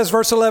Paul says,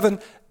 verse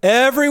 11,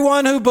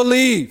 everyone who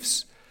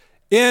believes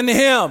in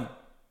him,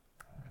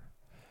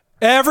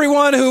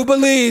 everyone who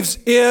believes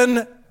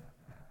in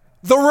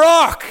the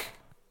rock,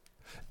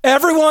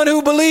 everyone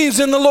who believes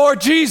in the Lord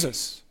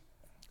Jesus,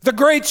 the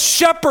great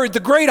shepherd, the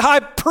great high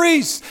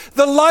priest,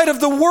 the light of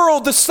the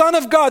world, the Son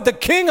of God, the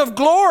King of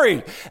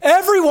glory.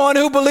 Everyone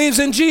who believes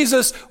in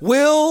Jesus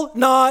will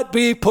not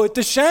be put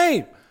to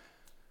shame.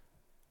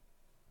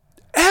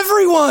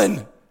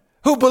 Everyone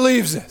who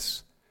believes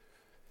this.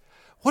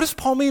 What does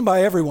Paul mean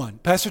by everyone?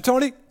 Pastor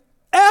Tony?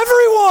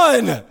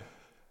 Everyone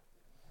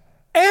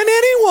and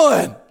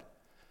anyone.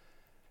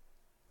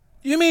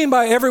 You mean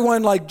by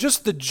everyone like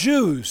just the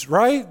Jews,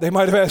 right? They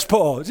might have asked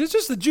Paul. It's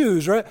just the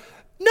Jews, right?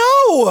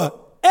 No!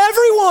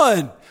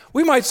 Everyone.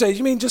 We might say,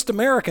 you mean just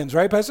Americans,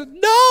 right, Pastor?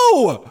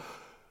 No!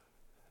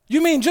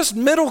 You mean just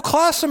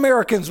middle-class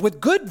Americans with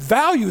good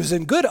values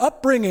and good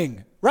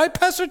upbringing, right,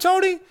 Pastor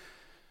Tony?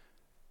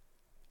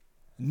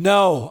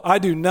 No, I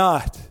do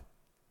not.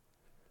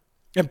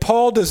 And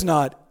Paul does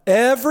not.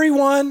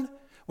 Everyone,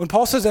 when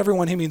Paul says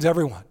everyone, he means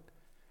everyone.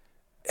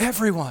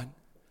 Everyone.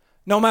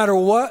 No matter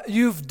what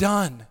you've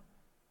done.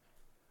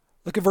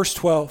 Look at verse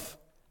 12.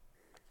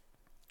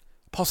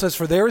 Paul says,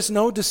 for there is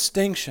no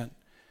distinction.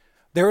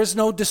 There is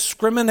no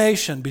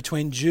discrimination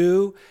between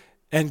Jew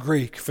and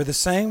Greek. For the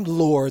same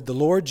Lord, the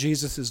Lord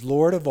Jesus, is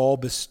Lord of all,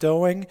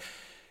 bestowing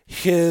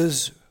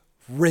his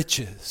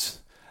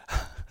riches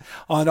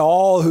on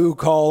all who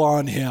call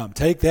on him.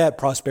 Take that,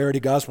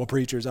 prosperity gospel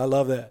preachers. I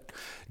love that.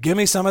 Give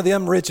me some of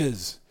them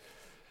riches.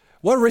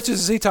 What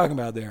riches is he talking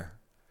about there?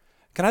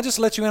 Can I just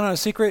let you in on a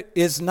secret?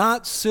 It's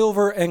not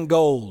silver and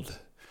gold.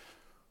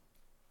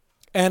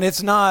 And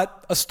it's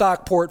not a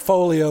stock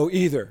portfolio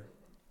either.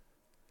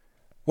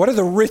 What are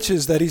the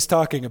riches that he's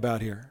talking about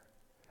here?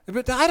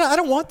 But I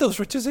don't want those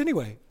riches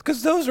anyway,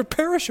 because those are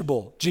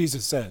perishable,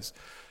 Jesus says.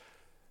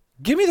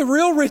 Give me the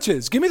real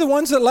riches. Give me the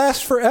ones that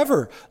last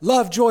forever.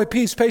 Love, joy,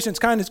 peace, patience,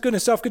 kindness,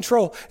 goodness,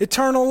 self-control,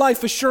 eternal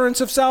life,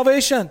 assurance of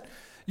salvation.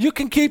 You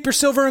can keep your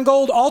silver and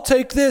gold. I'll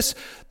take this.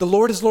 The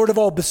Lord is Lord of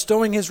all,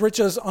 bestowing his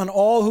riches on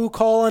all who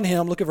call on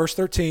him. Look at verse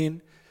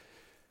 13.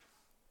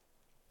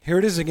 Here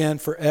it is again.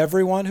 For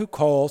everyone who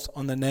calls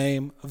on the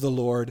name of the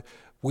Lord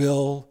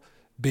will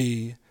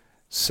be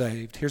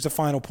saved. Here's a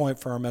final point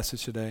for our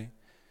message today.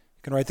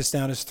 You can write this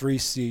down as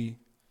 3C.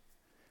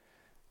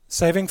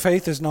 Saving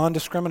faith is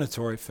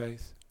non-discriminatory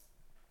faith.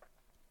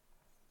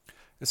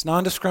 It's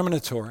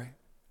non-discriminatory.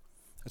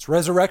 It's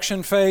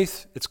resurrection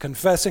faith. It's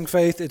confessing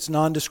faith. It's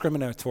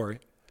non-discriminatory.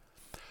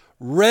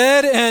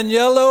 Red and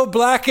yellow,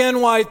 black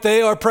and white,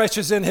 they are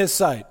precious in his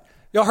sight.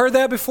 Y'all heard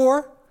that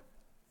before?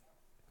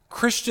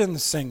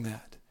 Christians sing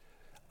that.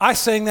 I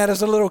sang that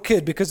as a little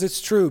kid because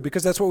it's true,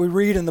 because that's what we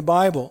read in the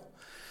Bible.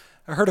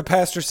 I heard a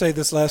pastor say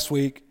this last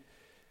week,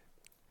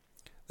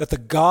 that the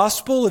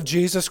gospel of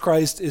Jesus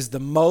Christ is the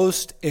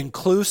most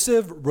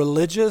inclusive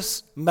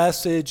religious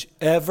message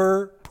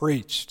ever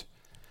preached.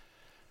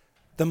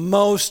 The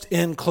most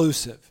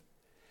inclusive.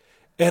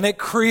 And it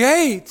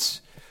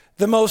creates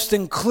the most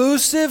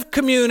inclusive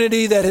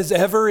community that has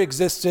ever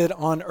existed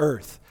on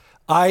earth,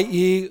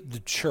 i.e.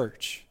 the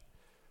church.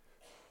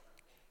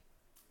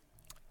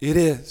 It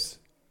is.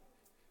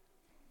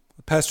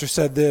 The pastor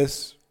said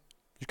this.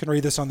 You can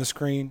read this on the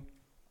screen.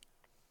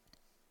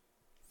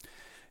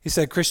 He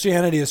said,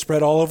 Christianity is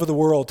spread all over the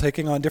world,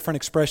 taking on different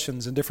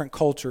expressions and different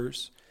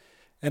cultures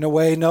in a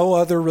way no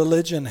other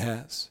religion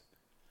has.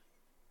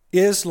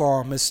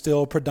 Islam is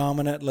still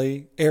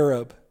predominantly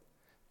Arab.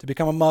 To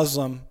become a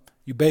Muslim,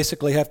 you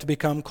basically have to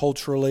become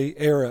culturally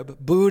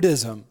Arab.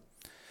 Buddhism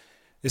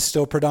is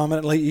still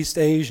predominantly East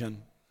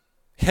Asian.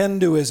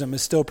 Hinduism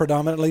is still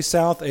predominantly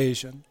South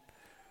Asian.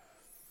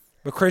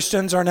 But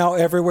Christians are now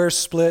everywhere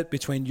split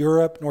between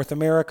Europe, North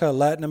America,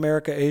 Latin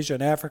America, Asia,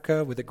 and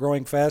Africa, with it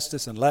growing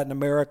fastest in Latin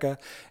America,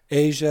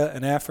 Asia,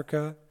 and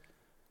Africa.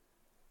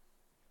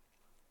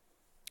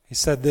 He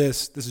said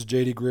this is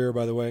J.D. Greear,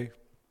 by the way.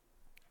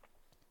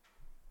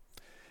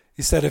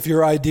 He said, if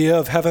your idea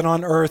of heaven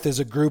on earth is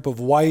a group of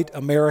white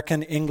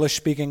American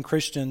English-speaking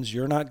Christians,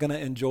 you're not going to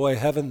enjoy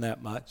heaven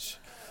that much.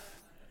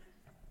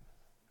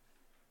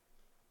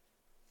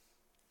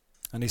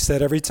 And he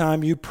said, every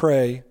time you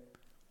pray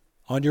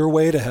on your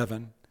way to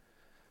heaven,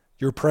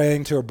 you're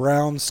praying to a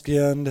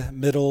brown-skinned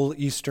Middle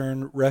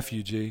Eastern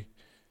refugee.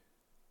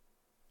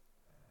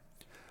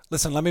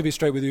 Listen, let me be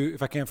straight with you,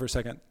 if I can, for a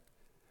second.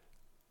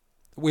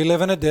 We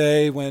live in a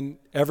day when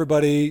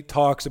everybody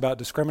talks about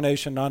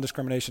discrimination,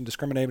 non-discrimination,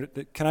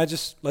 discrimination. Can I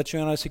just let you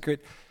in on a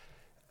secret?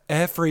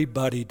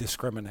 Everybody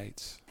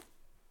discriminates.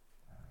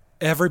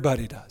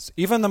 Everybody does.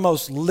 Even the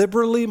most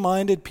liberally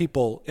minded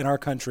people in our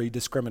country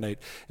discriminate.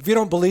 If you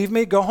don't believe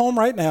me, go home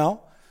right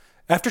now,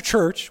 after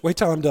church, wait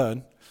till I'm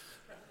done,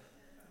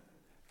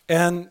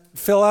 and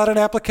fill out an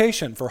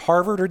application for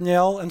Harvard or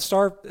Yale and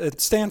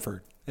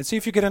Stanford and see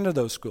if you get into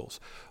those schools.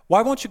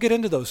 Why won't you get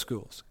into those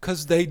schools?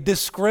 Because they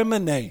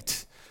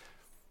discriminate.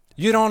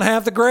 You don't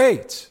have the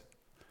grades.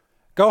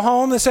 Go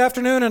home this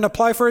afternoon and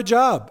apply for a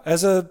job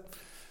at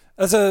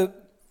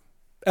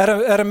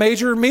a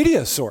major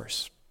media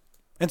source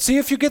and see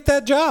if you get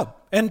that job,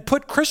 and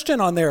put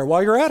Christian on there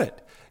while you're at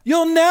it.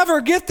 You'll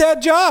never get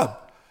that job.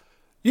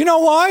 You know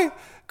why?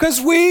 Because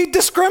we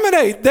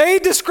discriminate. They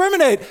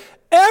discriminate.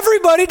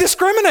 Everybody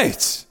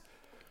discriminates.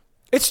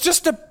 It's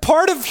just a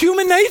part of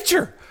human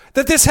nature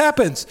that this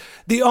happens.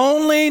 The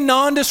only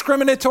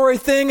non-discriminatory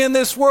thing in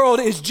this world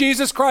is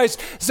Jesus Christ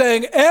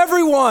saying,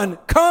 everyone,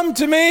 come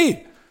to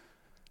me.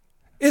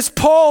 It's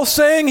Paul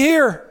saying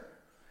here,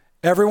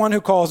 everyone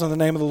who calls on the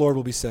name of the Lord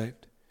will be saved.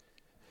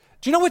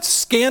 Do you know what's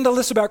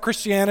scandalous about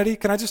Christianity?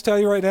 Can I just tell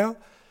you right now?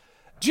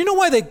 Do you know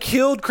why they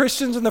killed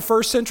Christians in the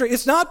first century?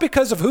 It's not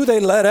because of who they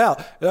let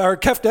out or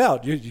kept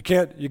out. You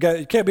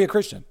can't be a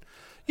Christian.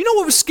 You know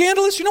what was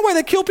scandalous? You know why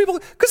they killed people?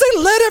 Because they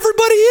let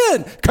everybody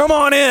in. Come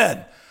on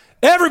in.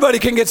 Everybody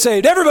can get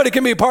saved. Everybody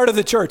can be a part of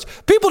the church.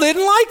 People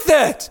didn't like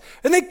that.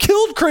 And they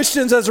killed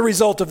Christians as a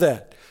result of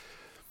that.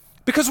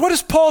 Because what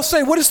does Paul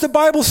say? What does the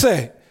Bible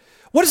say?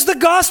 What does the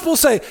gospel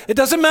say? It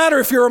doesn't matter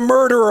if you're a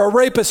murderer, a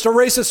rapist, a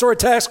racist, or a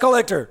tax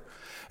collector.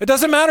 It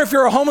doesn't matter if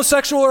you're a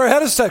homosexual or a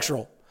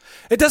heterosexual.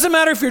 It doesn't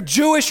matter if you're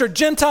Jewish or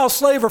Gentile,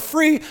 slave or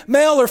free,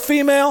 male or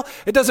female.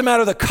 It doesn't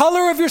matter the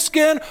color of your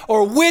skin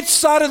or which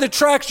side of the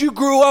tracks you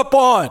grew up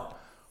on.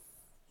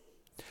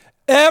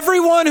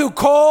 Everyone who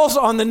calls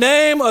on the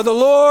name of the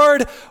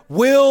Lord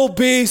will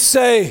be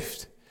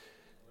saved.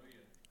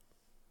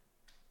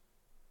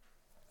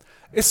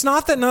 It's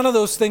not that none of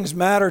those things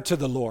matter to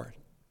the Lord.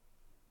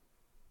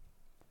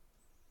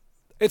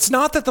 It's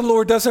not that the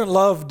Lord doesn't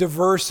love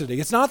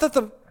diversity. It's not that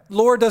the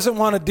Lord doesn't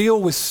want to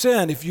deal with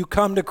sin if you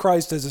come to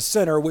Christ as a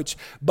sinner, which,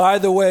 by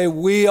the way,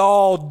 we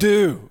all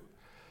do.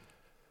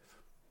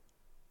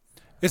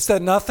 It's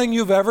that nothing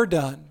you've ever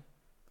done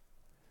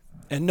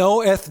and no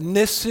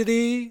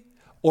ethnicity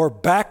or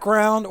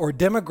background or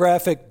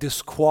demographic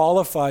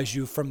disqualifies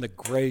you from the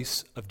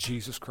grace of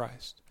Jesus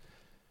Christ.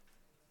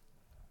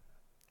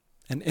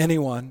 And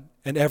anyone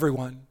and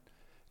everyone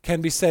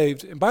can be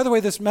saved. And by the way,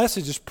 this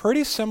message is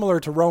pretty similar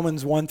to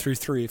Romans 1 through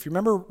 3. If you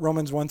remember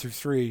Romans 1 through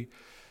 3,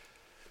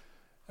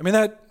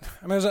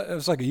 it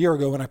was like a year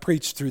ago when I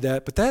preached through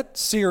that, but that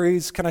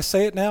series, can I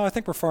say it now? I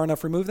think we're far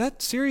enough removed.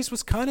 That series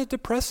was kind of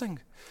depressing.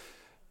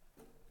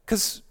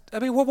 Because,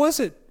 what was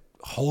it?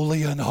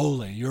 Holy,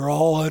 unholy, you're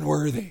all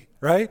unworthy,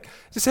 right?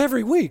 Just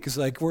every week, it's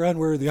like, we're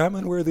unworthy, I'm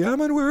unworthy,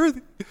 I'm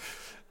unworthy.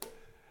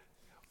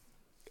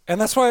 And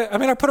that's why,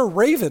 I put a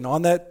raven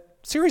on that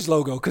series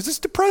logo, because it's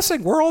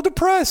depressing. We're all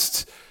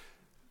depressed.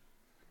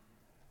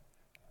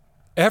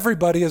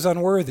 Everybody is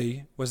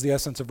unworthy was the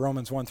essence of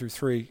Romans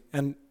 1-3.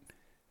 And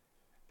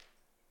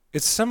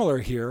it's similar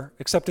here,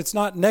 except it's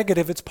not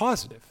negative, it's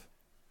positive.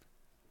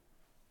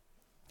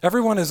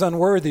 Everyone is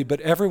unworthy, but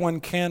everyone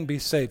can be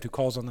saved who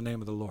calls on the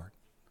name of the Lord.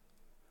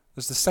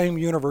 There's the same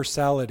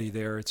universality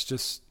there. It's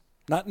just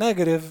not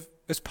negative,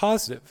 it's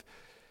positive.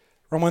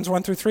 Romans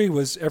 1-3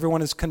 was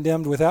everyone is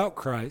condemned without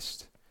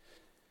Christ.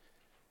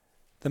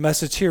 The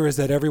message here is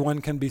that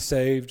everyone can be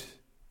saved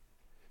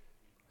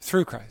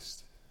through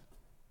Christ.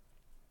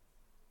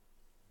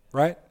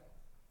 Right?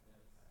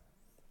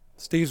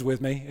 Steve's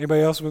with me.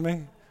 Anybody else with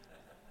me?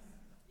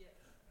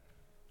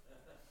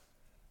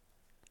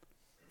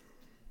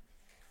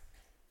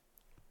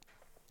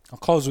 I'll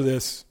close with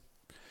this.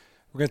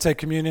 We're going to take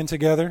communion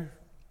together.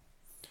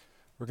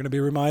 We're going to be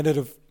reminded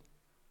of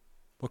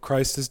what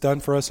Christ has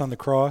done for us on the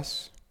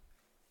cross.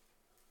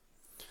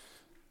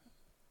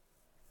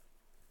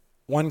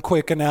 One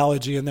quick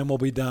analogy and then we'll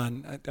be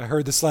done. I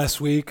heard this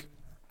last week.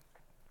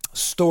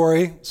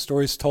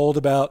 Stories told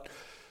about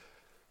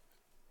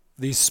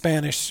these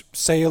Spanish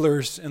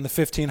sailors in the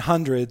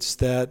 1500s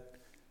that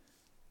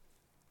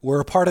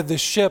were a part of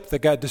this ship that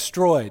got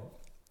destroyed.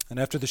 And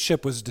after the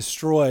ship was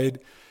destroyed,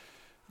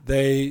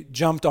 they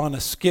jumped on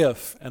a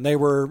skiff, and they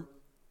were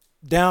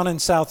down in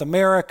South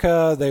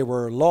America. They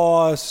were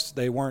lost.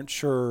 They weren't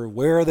sure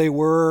where they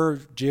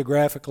were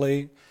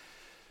geographically,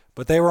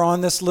 but they were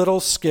on this little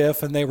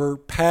skiff, and they were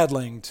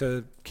paddling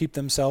to keep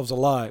themselves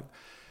alive.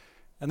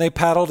 And they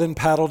paddled, and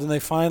they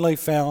finally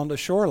found a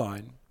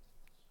shoreline.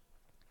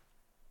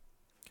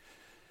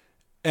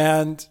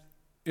 And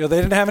they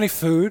didn't have any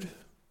food.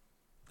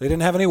 They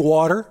didn't have any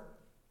water.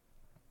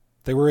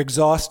 They were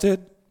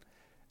exhausted.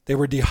 They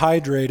were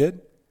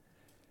dehydrated.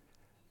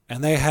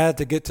 And they had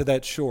to get to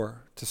that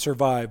shore to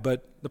survive.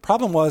 But the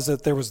problem was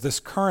that there was this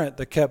current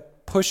that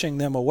kept pushing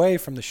them away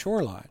from the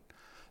shoreline.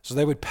 So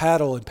they would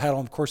paddle, and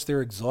of course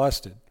they're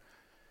exhausted.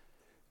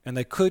 And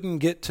they couldn't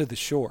get to the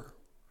shore.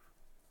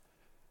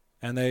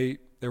 And they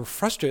were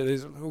frustrated. They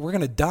said, we're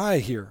going to die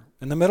here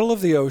in the middle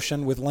of the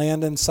ocean with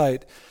land in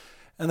sight.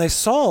 And they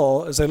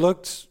saw, as they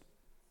looked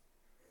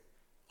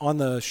on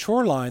the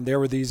shoreline, there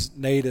were these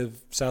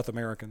native South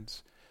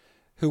Americans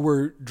who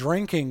were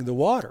drinking the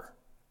water.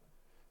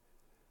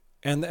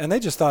 And they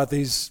just thought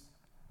these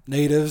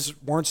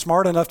natives weren't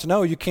smart enough to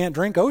know you can't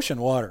drink ocean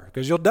water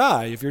because you'll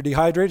die. If you're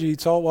dehydrated, you eat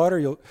salt water,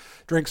 you'll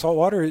drink salt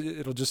water,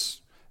 it'll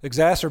just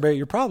exacerbate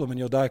your problem and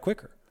you'll die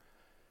quicker.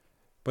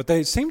 But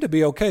they seemed to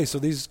be okay. So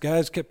these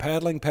guys kept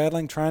paddling,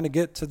 trying to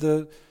get to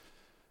the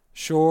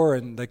shore,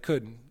 and they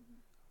couldn't.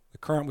 The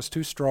current was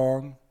too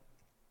strong,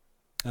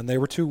 and they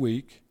were too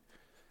weak.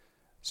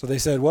 So they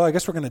said, well, I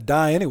guess we're going to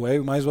die anyway.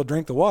 We might as well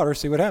drink the water,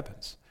 see what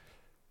happens.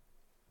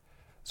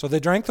 So they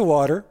drank the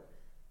water.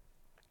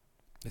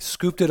 They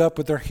scooped it up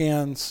with their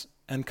hands,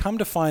 and come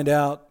to find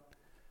out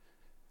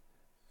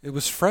it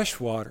was fresh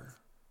water.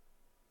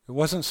 It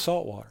wasn't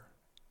salt water.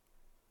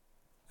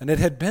 And it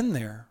had been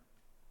there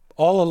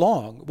all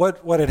along.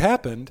 What had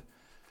happened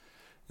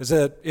is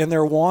that in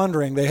their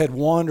wandering, they had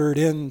wandered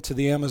into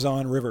the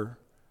Amazon River,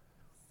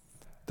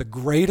 the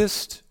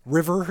greatest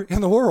river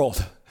in the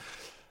world,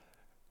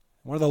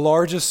 one of the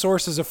largest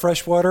sources of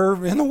fresh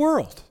water in the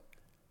world.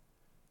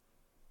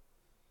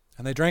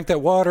 And they drank that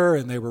water,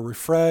 and they were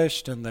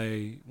refreshed, and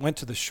they went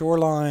to the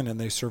shoreline, and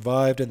they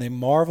survived, and they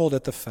marveled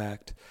at the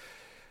fact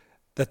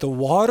that the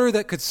water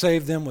that could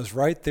save them was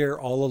right there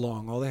all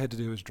along. All they had to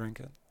do was drink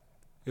it.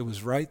 It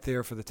was right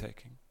there for the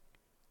taking.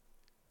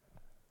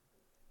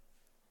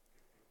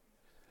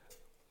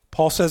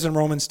 Paul says in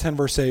Romans 10,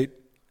 verse 8,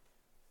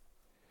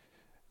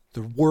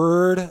 the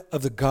word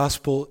of the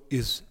gospel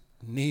is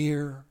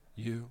near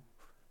you.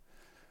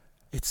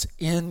 It's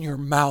in your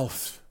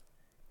mouth.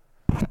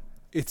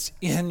 It's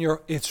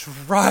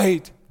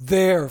right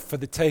there for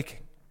the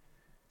taking.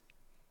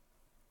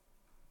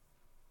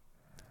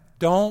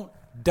 Don't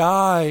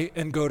die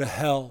and go to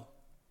hell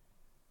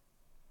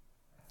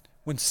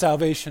when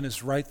salvation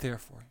is right there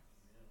for you.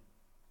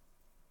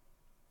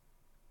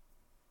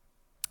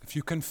 If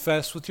you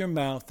confess with your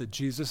mouth that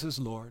Jesus is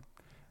Lord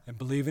and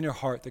believe in your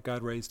heart that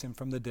God raised him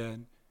from the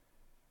dead,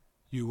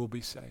 you will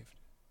be saved.